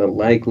like a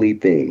likely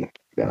thing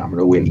that I'm going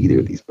to win either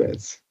of these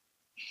bets.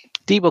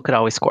 Debo could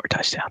always score a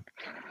touchdown.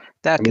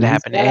 That could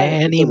happen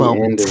any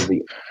moment. The end of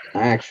the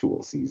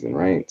actual season,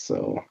 right?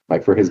 So,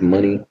 like for his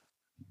money.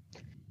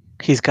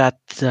 He's got,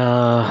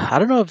 I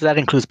don't know if that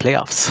includes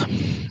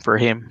playoffs for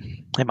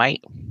him. It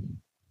might.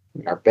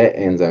 Our bet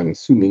ends, I'm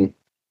assuming,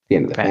 the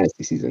end of the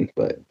fantasy season,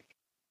 but.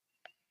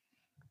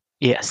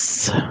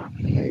 Yes.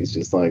 He's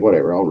just like,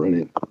 whatever, I'll run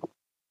it.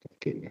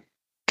 Okay.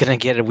 Gonna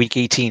get a week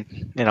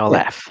 18 and I'll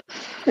laugh.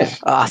 Yeah.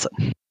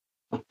 Awesome.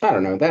 I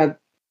don't know.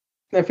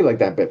 I feel like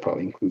that bet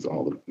probably includes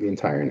all the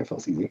entire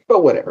NFL season,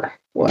 but whatever.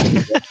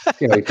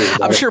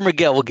 I'm sure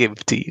Miguel will give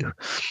it to you.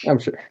 I'm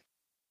sure.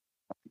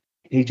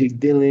 AJ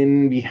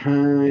Dillon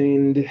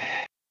behind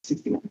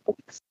 69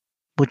 points.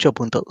 Mucho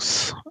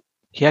puntos.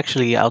 He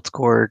actually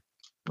outscored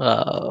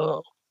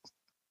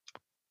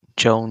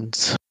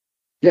Jones.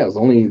 Yeah, it was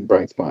only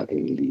bright spot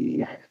in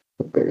the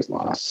Bears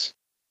loss.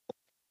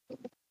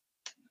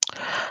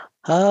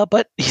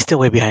 But he's still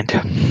way behind.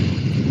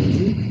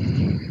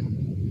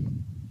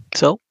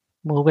 So,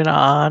 moving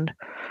on.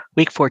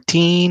 Week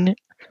 14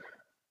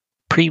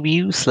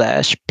 preview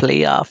 /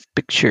 playoff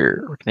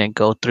picture. We're going to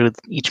go through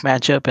each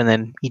matchup and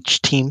then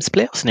each team's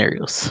playoff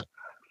scenarios.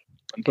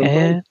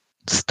 And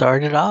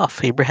start it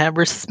off. Abraham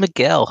versus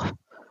Miguel.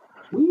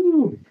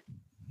 Woo.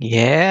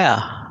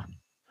 Yeah.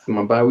 So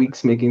my bye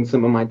week's making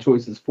some of my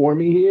choices for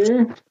me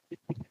here.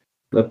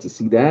 Love to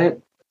see that.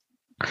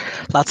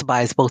 Lots of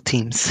buys, both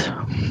teams.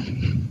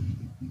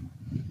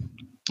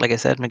 Like I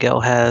said, Miguel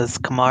has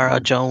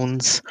Kamara,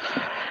 Jones,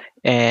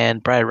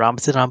 and Brian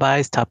Robinson on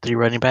buys, top 3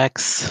 running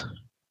backs.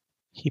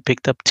 He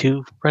picked up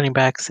 2 running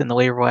backs in the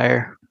waiver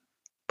wire,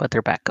 but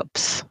they're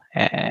backups,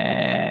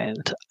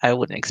 and I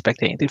wouldn't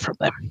expect anything from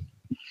them.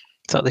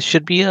 So this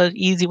should be an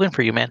easy win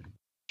for you, man.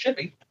 Should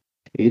be.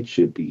 It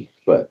should be,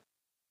 but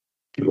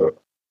again,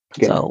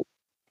 so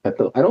I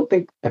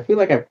feel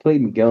like I've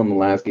played Miguel in the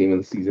last game of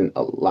the season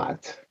a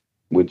lot,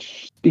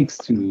 which speaks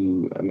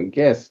to,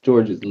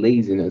 George's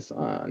laziness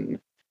on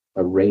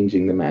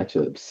arranging the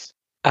matchups.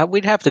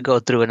 We'd have to go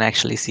through and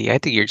actually see. I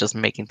think you're just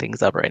making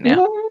things up right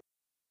now.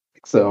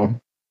 So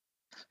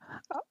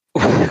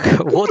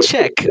we'll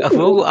check.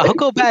 I'll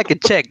go back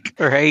and check.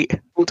 All right.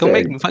 Don't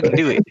make me fucking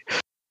do it.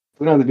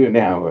 We don't have to do it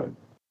now, but I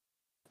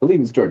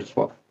believe it's George's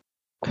fault.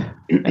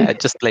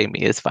 Just blame me.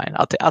 It's fine.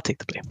 I'll take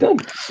the blame. Done.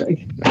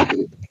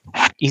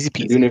 Easy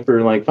peasy. Doing it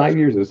for like 5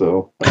 years or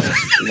so.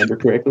 Remember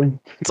correctly?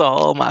 It's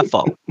all my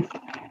fault.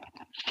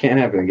 Can't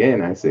happen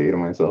again, I say to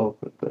myself.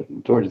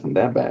 But George isn't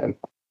that bad.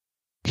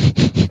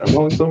 I'm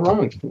always so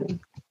wrong.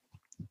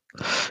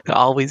 I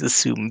always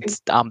assume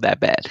I'm that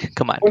bad.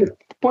 Come on.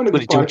 Point of the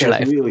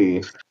podcast, really,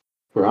 if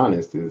we're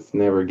honest, is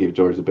never give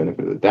George the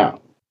benefit of the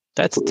doubt.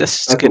 That's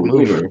a good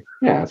move.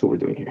 Yeah, that's what we're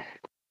doing here.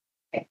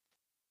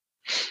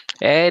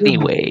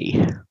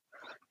 Anyway,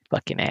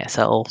 Fucking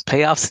asshole.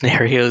 Playoff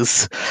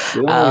scenarios.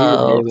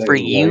 Like, For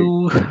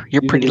you,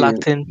 you're pretty usually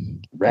locked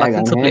in. rag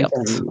Locked on into hand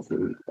playoffs.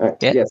 time.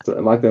 Yeah, Yes,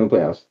 I'm locked in the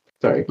playoffs.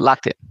 Sorry.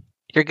 locked in.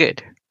 You're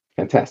good.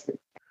 Fantastic.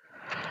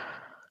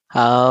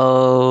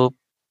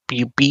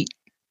 You beat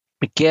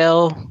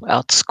Miguel,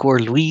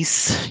 outscore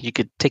Luis. You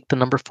could take the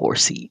number 4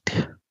 seed.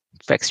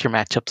 Affects your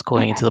matchups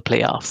going into the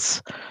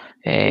playoffs.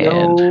 You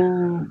And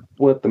know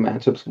what the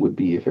matchups would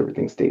be if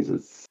everything stays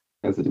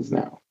as it is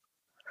now?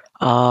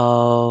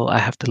 I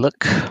have to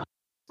look.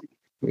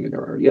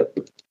 Yep.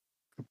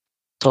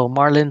 So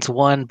Marlins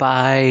won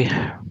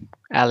by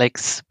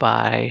Alex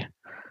by,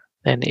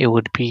 then it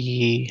would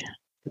be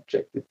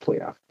Projected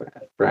playoff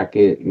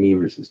bracket, me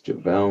versus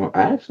Javel.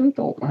 I actually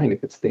don't mind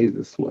if it stays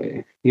this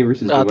way. Me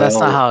versus Javel. that's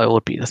not how it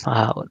would be. That's not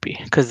how it would be.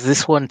 Because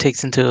this one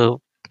takes into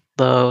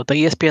the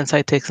ESPN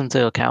site takes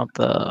into account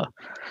the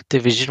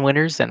division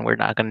winners, and we're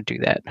not going to do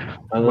that.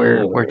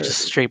 We're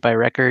just straight by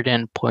record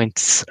and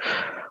points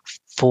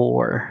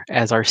for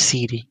as our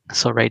seeding.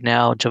 So right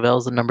now,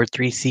 Javel's the number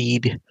 3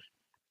 seed.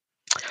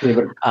 Yeah,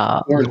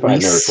 but 4 and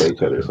 5 never play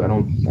each other, so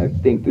I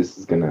think this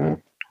is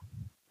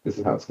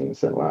how it's gonna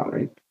settle out,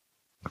 right?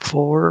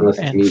 4 Unless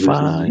and me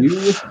 5.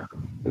 You,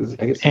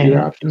 I guess the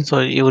other option. So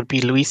it would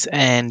be Luis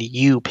and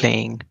you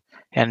playing,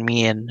 and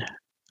me and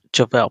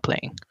Javel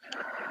playing.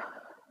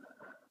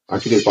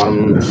 Aren't you guys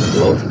bottom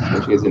lowest?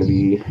 Aren't you guys gonna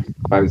be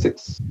 5 and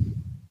 6?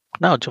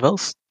 No,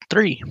 Javel's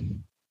 3.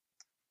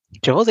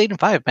 Javel's 8 and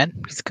 5, man.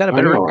 He's got a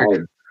better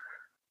record.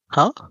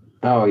 Huh?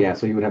 Oh yeah,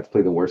 so you would have to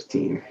play the worst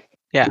team.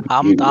 Yeah,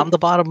 I'm the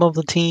bottom of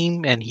the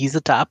team, and he's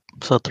the top.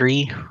 So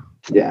 3.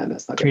 Yeah,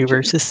 that's not 3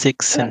 versus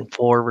 6 and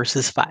 4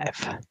 versus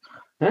 5.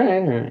 All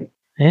right.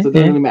 So it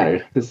doesn't really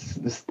matter.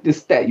 This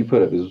stat you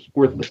put up is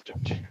worthless,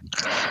 Judge.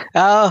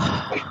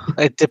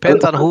 It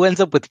depends on who ends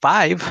up with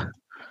 5.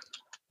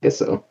 Guess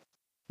so.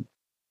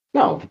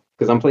 No,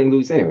 because I'm playing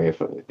Luis anyway.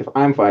 If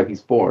I'm 5,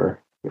 he's 4.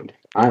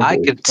 I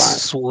could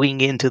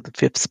swing into the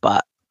 5th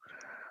spot.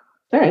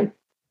 All right.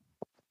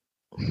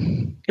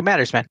 It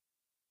matters, man.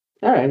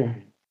 All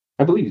right.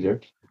 I believe you, sir.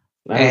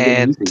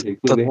 And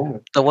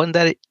the one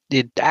that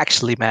it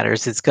actually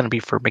matters is going to be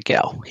for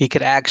Miguel. He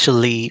could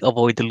actually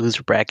avoid the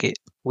loser bracket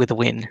with a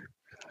win.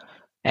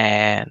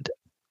 And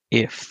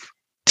if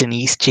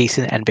Denise,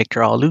 Jason, and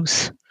Victor all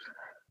lose,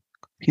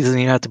 he doesn't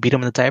even have to beat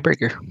them in the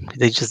tiebreaker.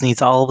 He just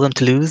needs all of them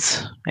to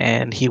lose,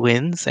 and he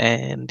wins,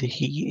 and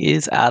he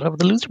is out of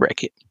the loser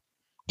bracket.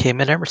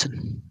 Him and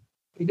Emerson.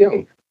 There you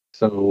go.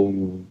 So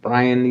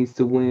Brian needs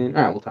to win.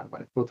 All right, we'll talk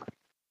about it.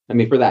 I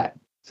mean, for that,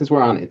 since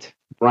we're on it,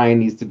 Brian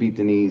needs to beat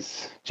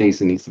Denise.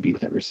 Jason needs to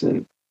beat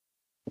Emerson.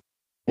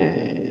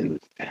 And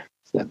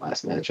it's that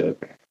last matchup.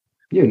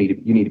 You need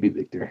to beat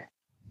Victor.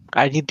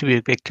 I need to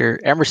beat Victor.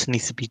 Emerson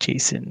needs to beat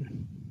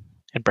Jason.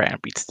 And Brian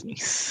beats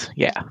Denise.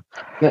 Yeah.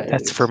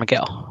 That's for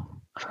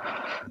Miguel.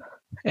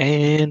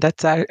 And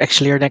that's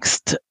actually our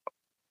next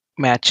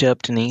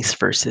matchup, Denise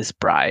versus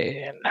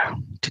Brian.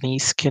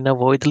 Denise can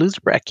avoid the loser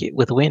bracket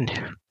with a win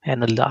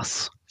and a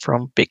loss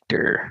from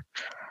Victor.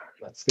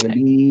 That's going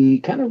to be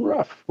kind of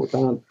rough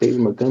without David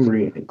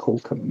Montgomery and Cole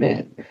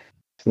Kmet.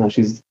 So now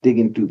she's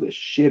digging through the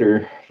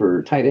shitter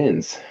for tight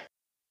ends.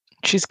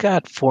 She's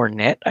got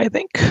Fournette, I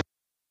think.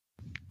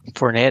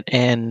 Fournette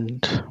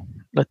and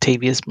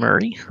Latavius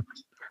Murray,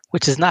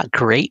 which is not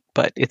great,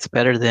 but it's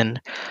better than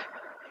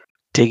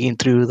digging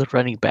through the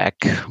running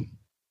back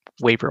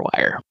waiver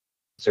wire.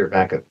 Is there a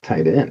backup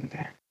tight end?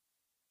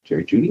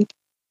 Jerry Jeudy?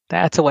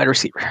 That's a wide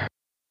receiver.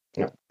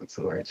 No, that's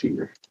a wide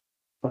receiver.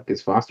 Fuck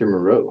is Foster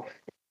Moreau?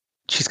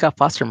 She's got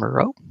Foster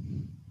Moreau?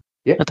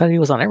 Yeah. I thought he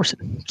was on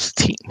Emerson's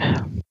team.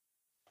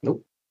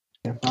 Nope.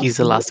 Yeah, he's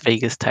a Las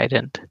Vegas tight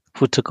end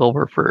who took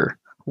over for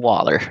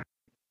Waller.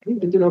 He's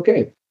been doing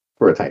okay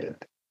for a tight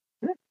end.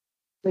 Yeah,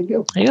 there you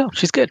go. There you go.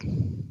 She's good.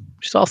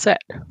 She's all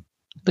set.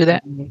 Look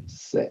at that.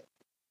 Set.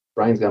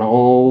 Brian's got a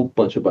whole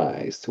bunch of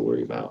buys to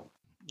worry about.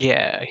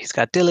 Yeah, he's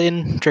got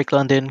Dylan, Drake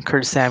London,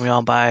 Curtis Samuel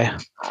on bye.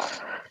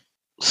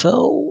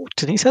 So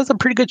Denise has a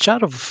pretty good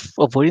shot of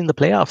avoiding the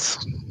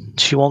playoffs.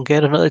 She won't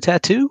get another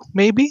tattoo,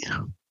 maybe.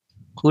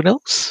 Who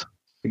knows?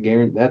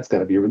 Again, that's got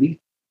to be a relief.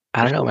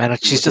 I don't know, man.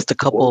 She's just a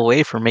couple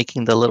away from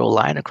making the little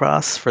line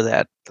across for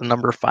the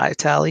number 5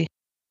 tally.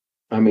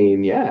 I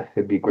mean, yeah,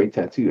 it'd be a great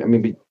tattoo. I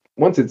mean,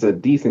 once it's a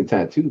decent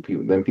tattoo,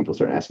 people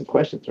start asking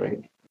questions,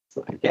 right? It's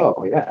like,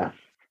 oh yeah.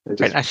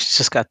 Right now, she's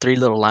just got 3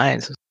 little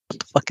lines. What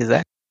the fuck is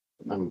that?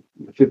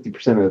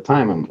 50% of the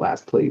time, I'm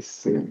last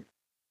place.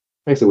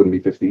 I guess it wouldn't be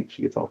 50.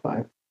 She gets all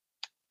 5,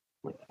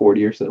 like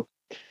 40 or so.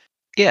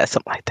 Yeah,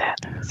 something like that.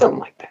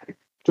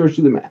 George,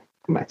 do the math.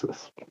 Come back to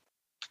us.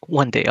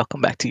 One day I'll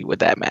come back to you with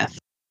that math.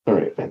 All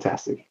right,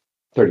 fantastic.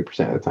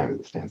 30% of the time as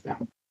it stands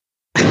now.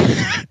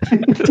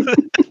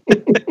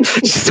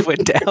 Just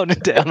went down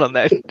and down on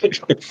that.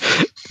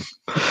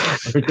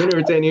 For 10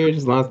 over 10 years,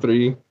 just lost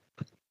 3.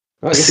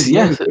 Oh, I guess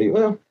yeah. 3.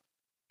 Well,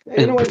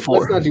 you know what?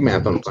 Let's not do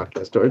math on the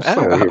podcast, George. That's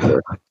not what we're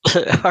here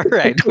for. All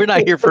right. We're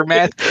not here for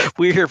math.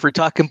 We're here for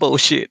talking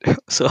bullshit.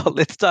 So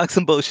let's talk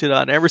some bullshit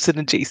on Emerson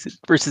and Jason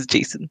versus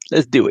Jason.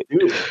 Let's do it.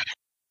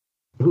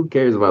 Who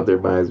cares about their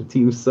buys?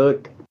 Teams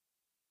suck.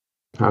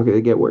 How could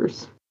it get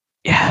worse?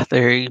 Yeah,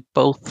 they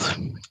both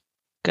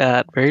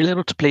got very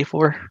little to play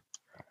for.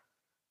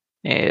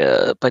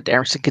 But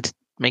Emerson gets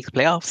make the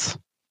playoffs.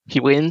 He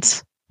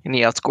wins, and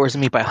he outscores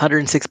me by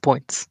 106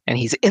 points, and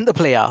he's in the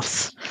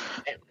playoffs.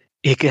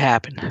 It could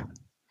happen.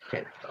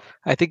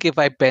 I think if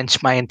I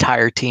bench my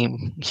entire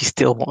team, he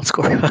still won't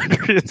score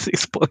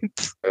 106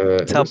 points.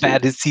 That's how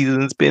bad his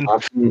season has been.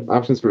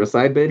 Options for a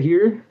side bet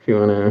here. If you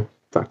want to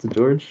talk to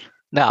George.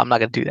 No, I'm not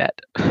gonna do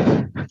that.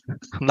 I'm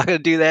not gonna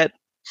do that.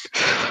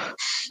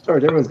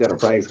 George, everyone's got a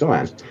price. Come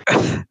on.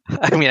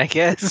 I mean, I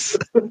guess.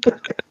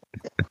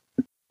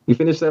 You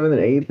finish 7th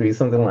and 8th, maybe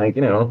something like,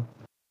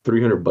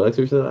 $300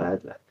 or so.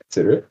 I'd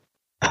consider it.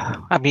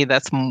 I mean,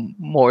 that's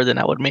more than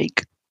I would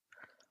make.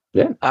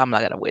 Yeah. I'm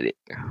not gonna win it.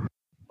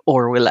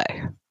 Or will I?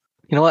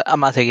 You know what? I'm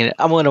not taking it.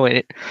 I'm gonna win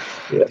it.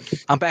 Yeah.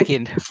 I'm back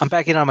in. I'm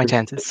back in on my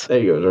chances. There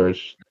you go,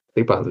 George.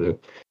 Stay positive.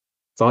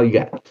 That's all you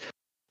got.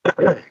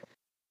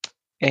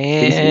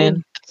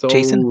 And so,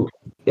 Jason?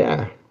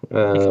 Yeah.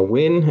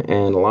 Win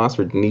and loss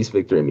for Denise,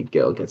 Victor, and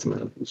Miguel gets him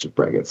out of the loser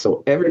bracket.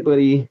 So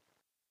everybody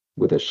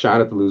with a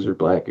shot at the loser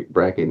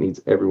bracket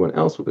needs everyone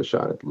else with a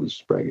shot at the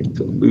loser bracket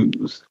to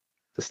lose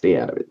to stay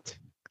out of it.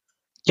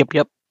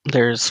 Yep.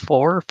 There's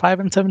 4, 5,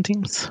 and 7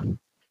 teams.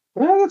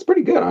 Well, that's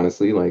pretty good,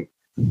 honestly. Like,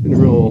 been a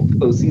real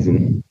close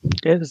season.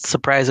 Yeah, it's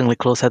surprisingly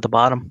close at the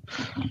bottom.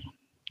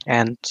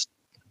 And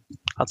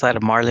outside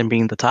of Marlin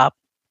being the top,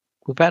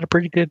 we've had a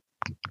pretty good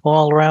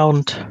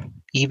all-around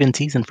even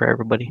season for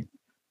everybody.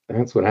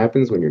 That's what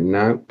happens when you're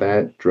not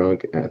that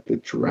drunk at the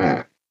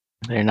draft.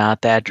 They're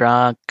not that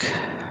drunk.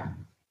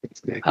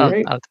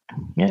 Exactly right.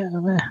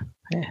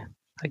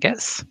 I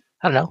guess.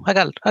 I don't know. I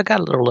got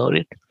a little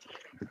loaded.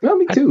 Well,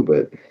 me too,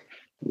 but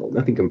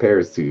nothing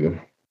compares to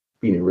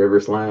being in river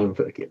slime,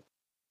 fucking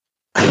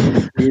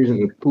beers in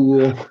the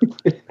pool,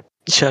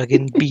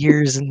 chugging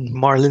beers in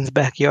Marlin's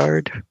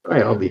backyard.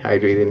 Right, all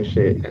dehydrated and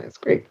shit. Yeah, it's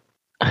great.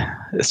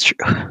 That's true.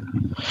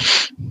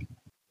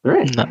 All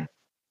right. No.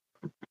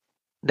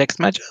 Next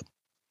matchup.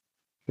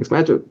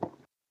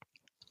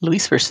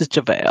 Luis versus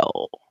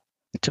Javel.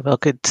 Javel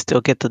could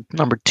still get the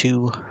number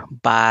 2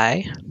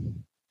 bye.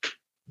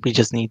 He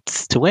just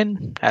needs to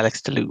win.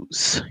 Alex to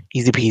lose.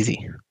 Easy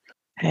peasy.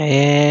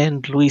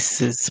 And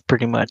Luis is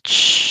pretty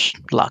much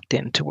locked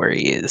into where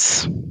he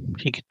is.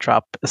 He could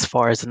drop as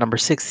far as the number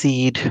 6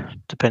 seed,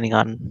 depending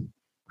on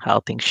how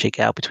things shake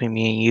out between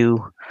me and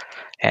you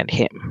and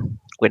him,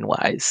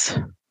 win-wise.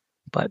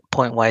 But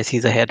point-wise,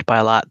 he's ahead by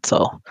a lot.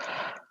 So,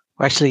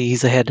 actually,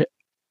 he's ahead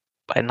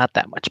by not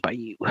that much by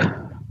you.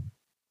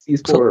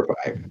 He's 4 or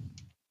 5.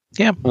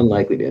 Yeah.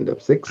 Unlikely to end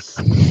up 6.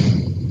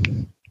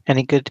 And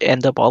he could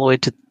end up all the way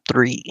to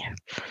 3.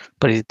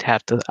 But he'd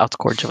have to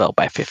outscore Javel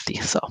by 50.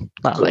 So,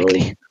 not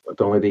likely.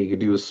 The only thing you could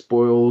do is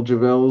spoil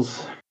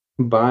Javel's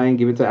buy and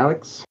give it to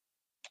Alex?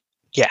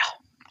 Yeah.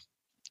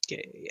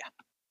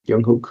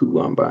 Young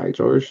Hoku on by,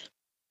 George.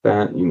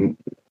 That, you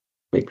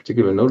make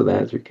particular note of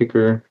that as your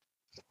kicker.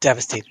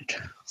 Devastated.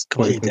 It's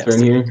completely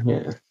devastated.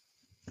 Here.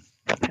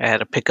 Yeah. I had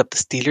to pick up the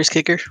Steelers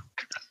kicker.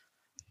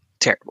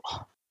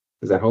 Terrible.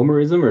 Is that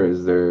homerism or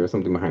is there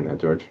something behind that,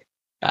 George?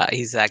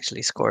 He's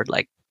actually scored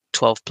like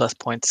 12 plus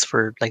points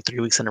for like 3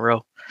 weeks in a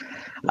row.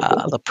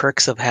 The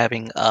perks of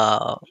having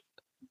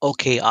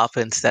okay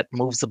offense that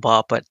moves the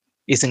ball but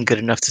isn't good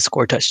enough to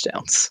score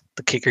touchdowns.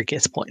 The kicker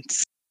gets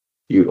points.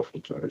 Beautiful,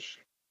 George.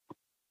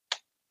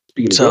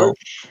 Speaking of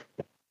George.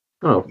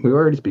 Oh, we were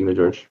already speaking of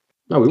George.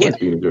 No, we weren't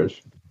speaking of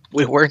George.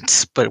 We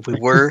weren't, but we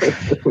were.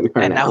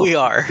 And now we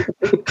are.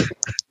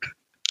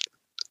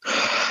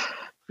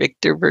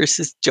 Victor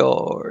versus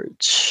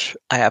George.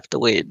 I have to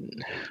win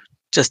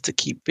just to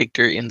keep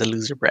Victor in the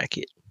loser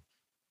bracket.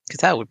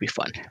 Because that would be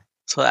fun.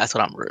 So that's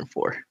what I'm rooting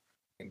for. I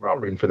think we're all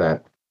rooting for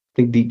that. I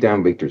think deep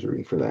down Victor's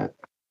rooting for that.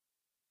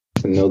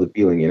 To know the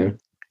feeling, you know?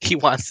 He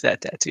wants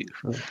that tattoo.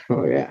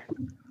 Oh, yeah.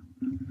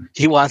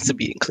 He wants to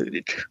be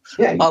included.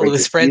 Yeah, all of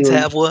his friends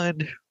have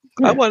one.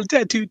 Yeah. I want a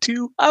tattoo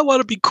too. I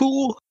want to be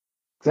cool.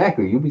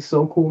 Exactly. You'll be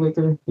so cool,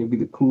 Victor. You'll be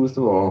the coolest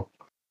of all.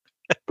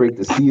 Break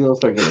the seal,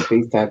 start getting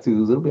face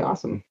tattoos. It'll be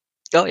awesome.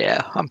 Oh,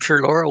 yeah. I'm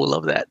sure Laura will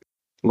love that.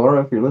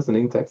 Laura, if you're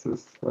listening, text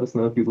us. Let us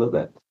know if you'd love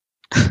that.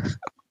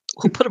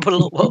 We'll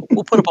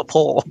put up a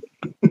poll.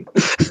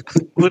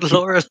 Would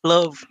Laura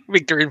love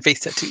Victor in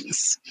face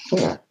tattoos?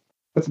 Yeah,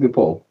 that's a good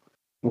poll.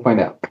 We'll find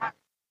out.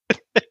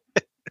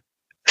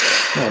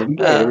 Yeah, it'll be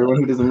great. Everyone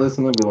who doesn't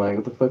listen will be like,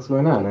 "What the fuck's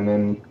going on?" And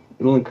then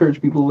it'll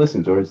encourage people to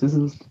listen. George, this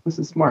is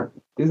smart.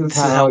 This is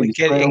how we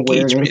get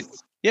engagement.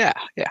 Yeah.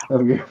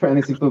 Of your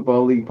Fantasy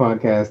Football League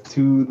podcast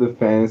to the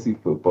Fantasy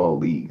Football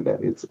League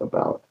that it's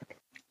about.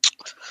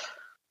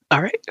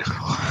 All right,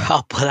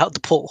 I'll put out the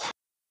poll.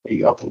 There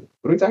you go. What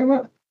are we talking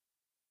about?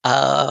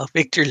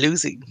 Victor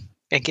losing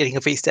and getting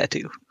a face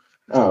tattoo.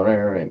 Oh,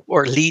 right.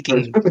 Or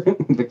leading.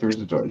 Victor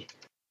versus George.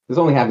 This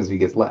only happens if he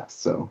gets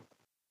last, so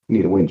you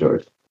need to win,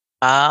 George.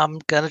 I'm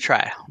gonna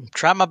try.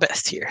 Try my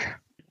best here.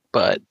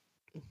 But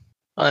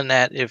other than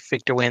that, if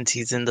Victor wins,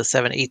 he's in the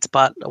 7-8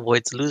 spot,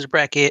 avoids the loser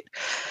bracket.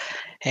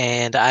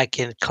 and I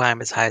can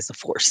climb as high as the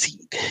 4th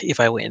seed if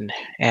I win,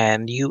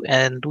 and you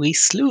and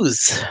Luis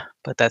lose,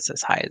 but that's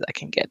as high as I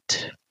can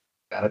get.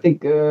 God, I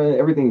think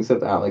everything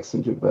except Alex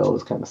and Javel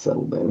is kind of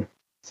settled in.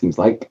 Seems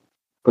like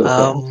for the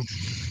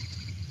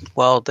playoffs.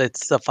 Well,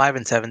 it's the 5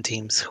 and 7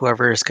 teams.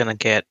 Whoever is gonna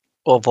get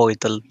will avoid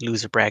the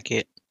loser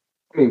bracket,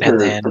 I mean, and for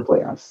then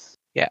playoffs.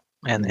 yeah,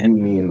 and You,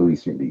 then me, and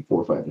Luis are gonna be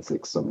 4, 5, and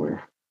 6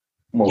 somewhere.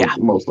 yeah.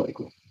 Most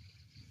likely.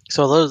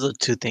 So those are the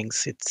two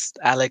things. It's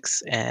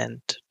Alex and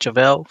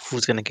Javel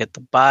who's gonna get the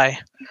bye,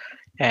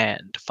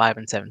 and 5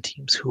 and 7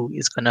 teams who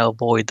is gonna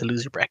avoid the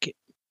loser bracket,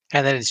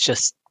 and then it's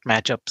just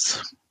matchups.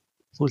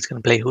 Who's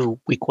gonna play who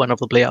week 1 of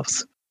the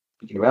playoffs?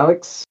 Speaking of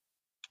Alex,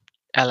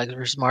 Alex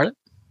versus Marlon.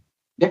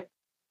 Yeah.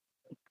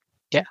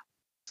 Yeah.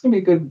 It's gonna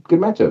be a good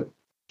matchup.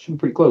 Should be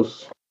pretty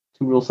close.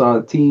 Two real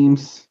solid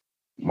teams.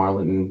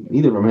 Marlon,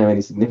 neither of them have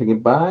any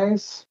significant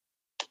buys.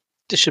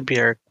 This should be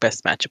our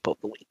best matchup of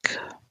the week.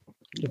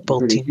 If both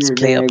Pretty teams here,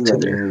 play guys. up to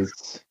That their.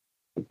 means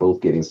they're both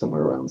getting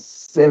somewhere around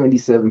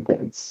 77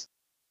 points.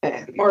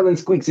 And Marlon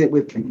squeaks it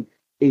with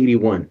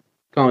 81.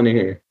 Calling it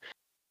here.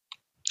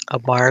 A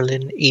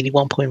Marlin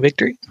 81-point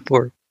victory,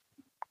 or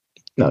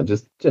No,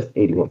 just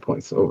 81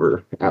 points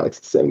over Alex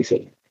at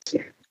 77.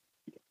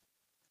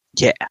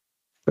 yeah,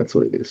 That's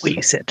what it is. what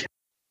you said.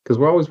 Because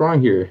we're always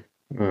wrong here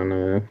on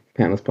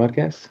Panelist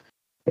Podcast.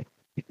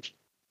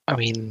 I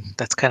mean,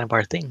 that's kind of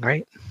our thing,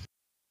 right?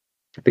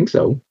 I think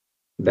so.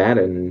 That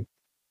and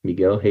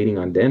Miguel hating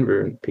on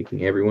Denver and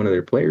picking every one of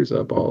their players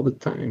up all the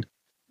time.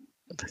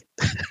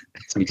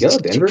 Miguel,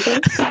 Denver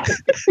fan?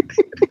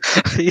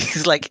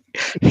 He's like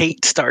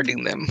hate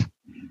starting them.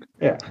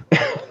 Yeah.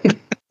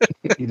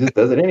 He just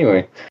does it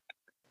anyway.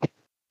 I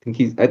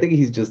think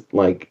he's just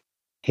like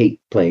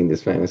hate playing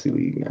this fantasy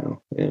league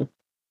now. Yeah.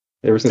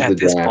 Ever since At the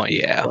this draft, point,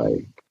 yeah.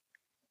 like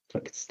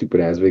fucking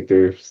stupid ass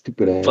Victor,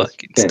 stupid ass.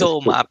 Fucking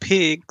stole my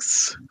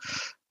picks.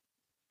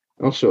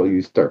 I'll show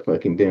you. Start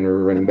fucking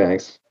Denver running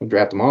backs. I'll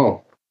draft them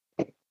all.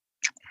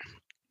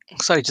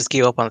 So I just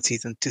gave up on the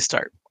season to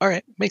start. All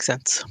right, makes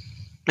sense.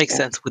 Makes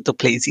sense with the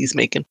plays he's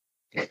making.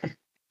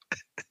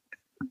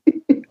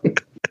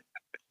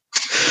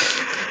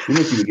 We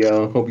miss you,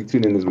 Miguel. Hope you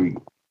tune in this week.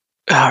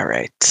 All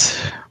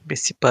right,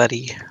 miss you,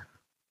 buddy.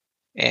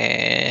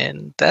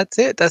 And that's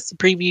it. That's the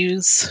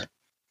previews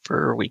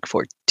for week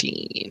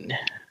 14.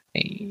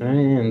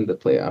 And the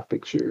playoff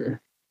picture.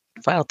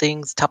 Final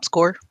things, top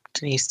score.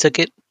 Denise took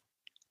it.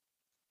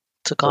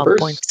 Took all the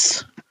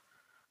points.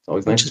 It's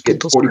always nice to get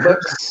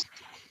 $40.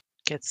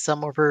 Get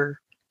some of her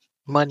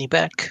money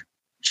back.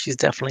 She's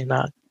definitely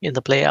not in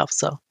the playoffs,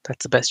 so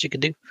that's the best you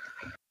can do.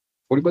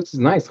 $40 is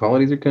nice.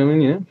 Holidays are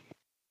coming, yeah.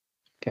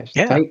 Cash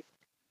is tight.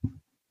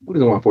 Who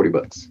doesn't want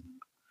 $40?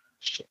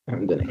 Shit, I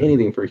haven't done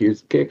anything for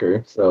Here's the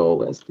Kicker, so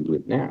let's do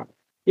it now.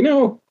 You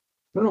know,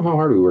 I don't know how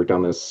hard we worked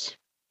on this.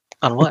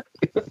 On what?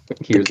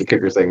 Here's the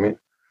Kicker segment.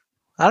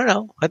 I don't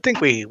know. I think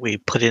we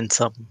put in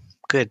some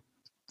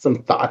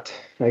thought,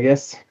 I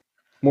guess.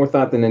 More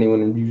thought than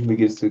anyone usually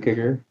gives to a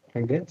kicker,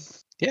 I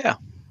guess. Yeah,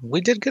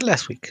 we did good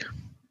last week.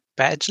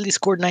 Badgley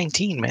scored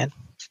 19, man.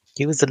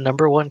 He was the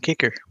number 1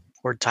 kicker,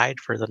 or tied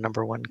for the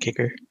number 1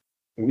 kicker.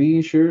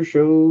 We sure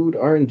showed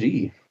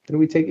RNG. Didn't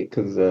we take it?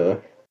 Because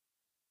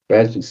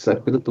Badgley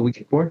sucked with it the week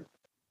before?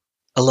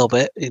 A little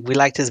bit. We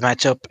liked his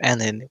matchup,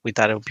 and then we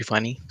thought it would be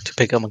funny to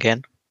pick him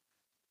again.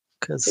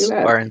 Because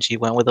RNG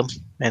went with him,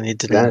 and it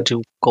didn't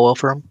go well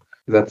for him.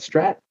 Is that the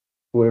strat?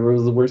 Whoever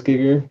was the worst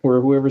kicker,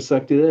 or whoever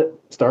sucked it,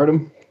 start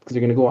him, because they're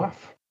going to go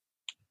off.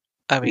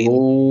 I mean,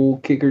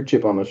 old kicker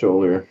chip on the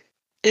shoulder.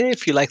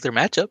 If you like their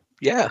matchup,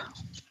 yeah.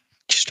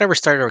 Just never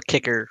started a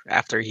kicker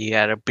after he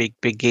had a big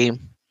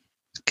game,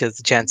 because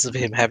the chances of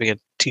him having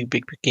 2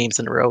 big games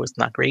in a row is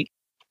not great,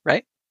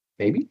 right?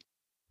 Maybe.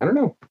 I don't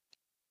know.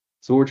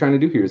 So what we're trying to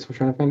do here is we're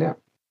trying to find out.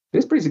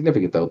 It's pretty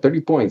significant, though. 30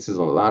 points is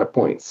a lot of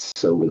points.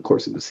 So over the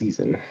course of the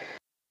season.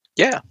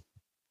 Yeah.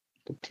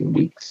 15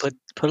 weeks.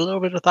 Put a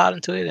little bit of thought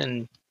into it,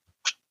 and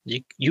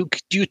you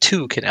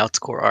too can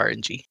outscore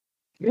RNG.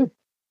 Yeah.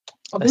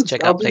 Let's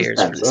check out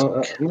players for this week.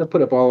 I'm going to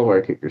put up all of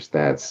our kicker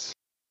stats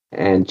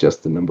and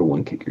just the number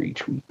 1 kicker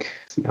each week.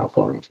 See how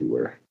far off we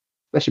were.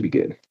 That should be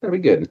good. That'll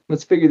be good.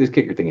 Let's figure this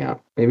kicker thing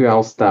out. Maybe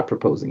I'll stop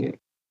proposing it.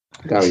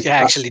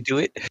 Actually do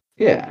it?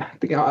 Yeah. I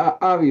think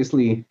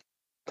obviously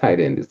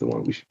tight end is the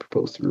one we should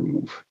propose to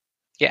remove.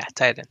 Yeah,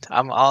 tight end.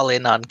 I'm all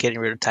in on getting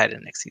rid of tight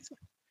end next season.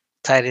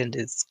 Tight end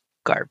is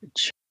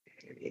garbage.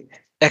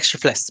 Extra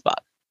flex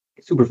spot.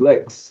 Super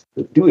flex.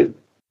 Let's do it.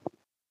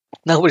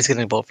 Nobody's going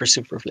to vote for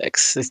super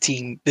flex.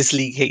 This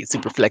league hates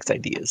super flex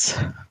ideas.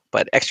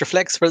 But extra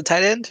flex for the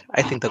tight end,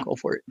 I think they'll go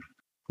for it.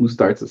 Who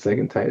starts the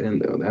second tight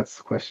end, though? That's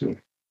the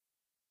question.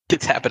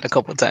 It's happened a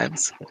couple of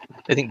times.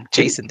 I think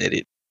Jason did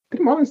it.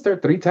 Did Marlon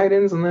start 3 tight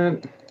ends on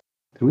that?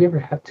 Did we ever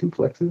have 2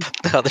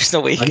 flexes? No, there's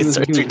no way he can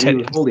start 3 tight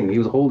ends. He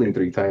was holding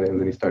 3 tight ends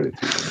and he started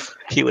 2.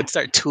 He would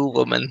start 2 of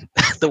them, and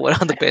the one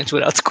on the bench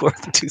would outscore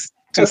the two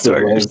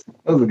starters.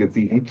 That was a good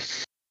season.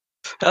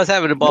 I was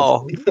having a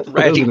ball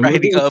writing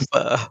up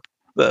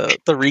the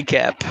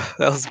recap.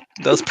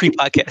 That was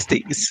pre-podcast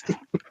days.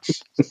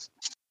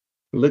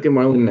 Look at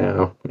Marlon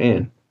now,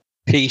 man.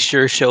 He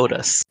sure showed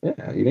us.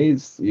 Yeah,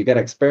 you got to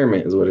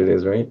experiment, is what it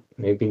is, right?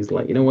 Maybe he's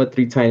like, you know what,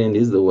 3 tight end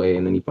is the way,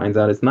 and then he finds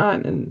out it's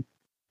not, and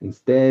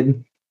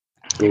instead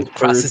goes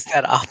Crosses first.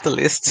 that off the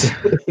list.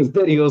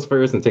 Instead, he goes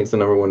first and takes the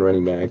number 1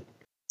 running back.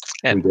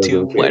 And does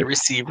 2 okay. wide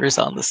receivers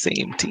on the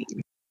same team.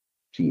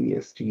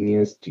 Genius,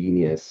 genius,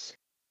 genius.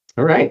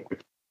 All right,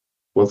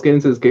 let's get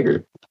into this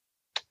kicker.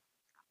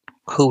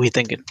 Who we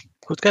thinking?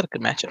 Who's got a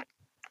good matchup?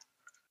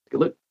 Good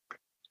look.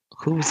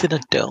 Who's in a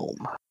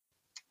dome?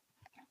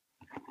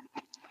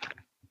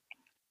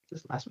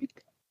 This last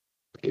week?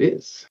 It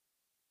is.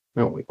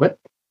 No, wait, what?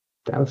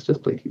 Dallas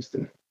just played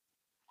Houston.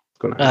 What's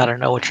going on? I don't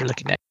know what you're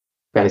looking at.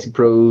 Fantasy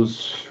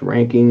Pros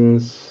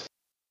rankings.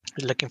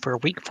 You're looking for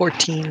week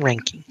 14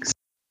 rankings.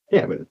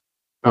 Yeah, but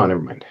oh,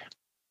 never mind. I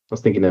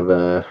was thinking of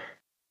the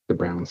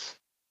Browns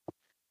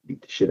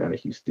beat the shit out of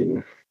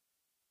Houston,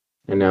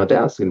 and now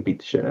Dallas is gonna beat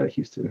the shit out of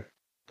Houston.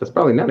 That's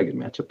probably not a good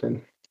matchup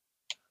then.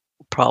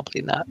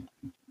 Probably not.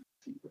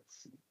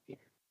 Let's see.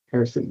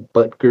 Harrison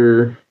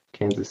Butker,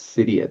 Kansas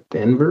City at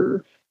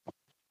Denver.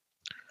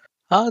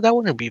 That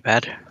wouldn't be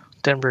bad.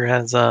 Denver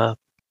has they're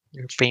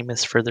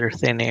famous for their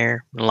thin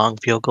air and long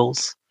field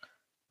goals.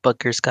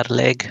 Butker's got a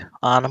leg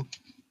on him.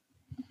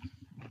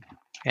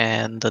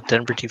 And the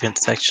Denver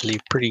defense is actually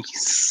pretty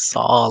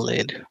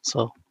solid.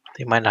 So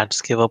they might not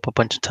just give up a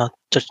bunch of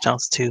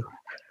touchdowns to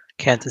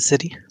Kansas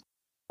City.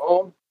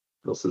 Oh,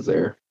 what else is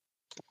there?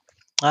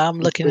 I'm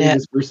looking at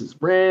versus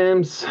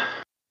Rams.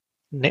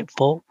 Nick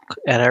Folk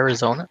at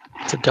Arizona.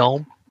 It's a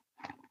dome.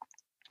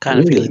 Kind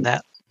of feeling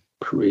that.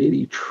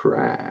 Pretty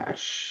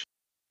trash.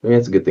 I mean,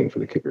 that's a good thing for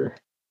the kicker.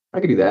 I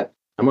could do that.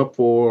 I'm up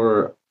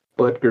for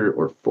Butker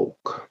or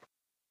Folk.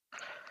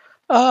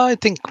 I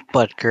think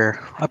Butker.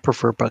 I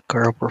prefer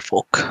Butker over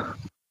Folk. All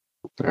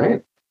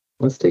right.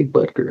 Let's take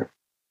Butker.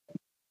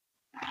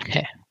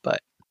 Yeah,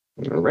 but.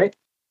 All right.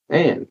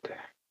 And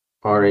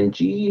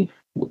RNG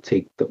will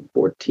take the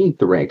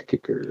 14th ranked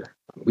kicker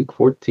on week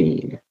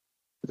 14.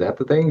 Is that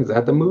the thing? Is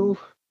that the move?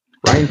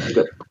 Ryan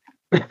Succop.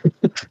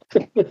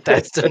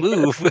 That's the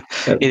move.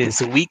 It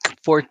is week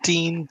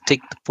 14.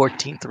 Take the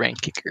 14th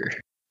ranked kicker.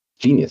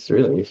 Genius,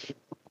 really.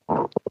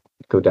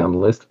 Go down the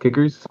list of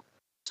kickers.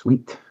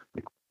 Sweet.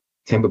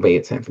 Tampa Bay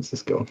at San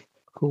Francisco.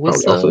 Who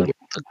was the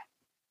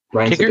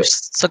Ryan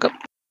kickers? Succop.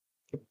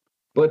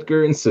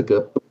 Butker and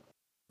Succop.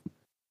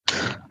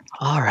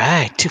 All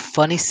right, 2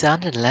 funny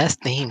sounding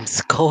last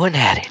names going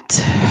at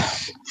it.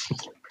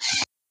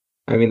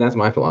 I mean, that's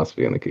my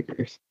philosophy on the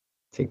kickers.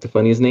 Take the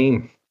funniest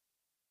name.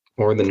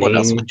 Or the name. What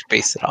else would you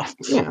base it off?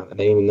 Yeah, the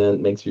name that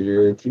makes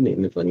your team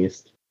name the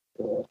funniest.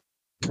 All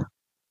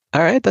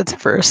right, that's a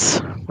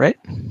first, right?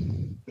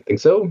 I think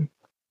so.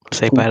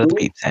 Say bye to the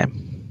beat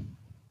time.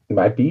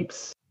 Bye,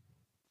 peeps.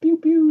 Pew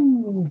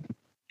pew.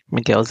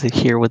 Miguel's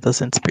here with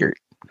us in spirit.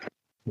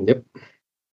 Yep.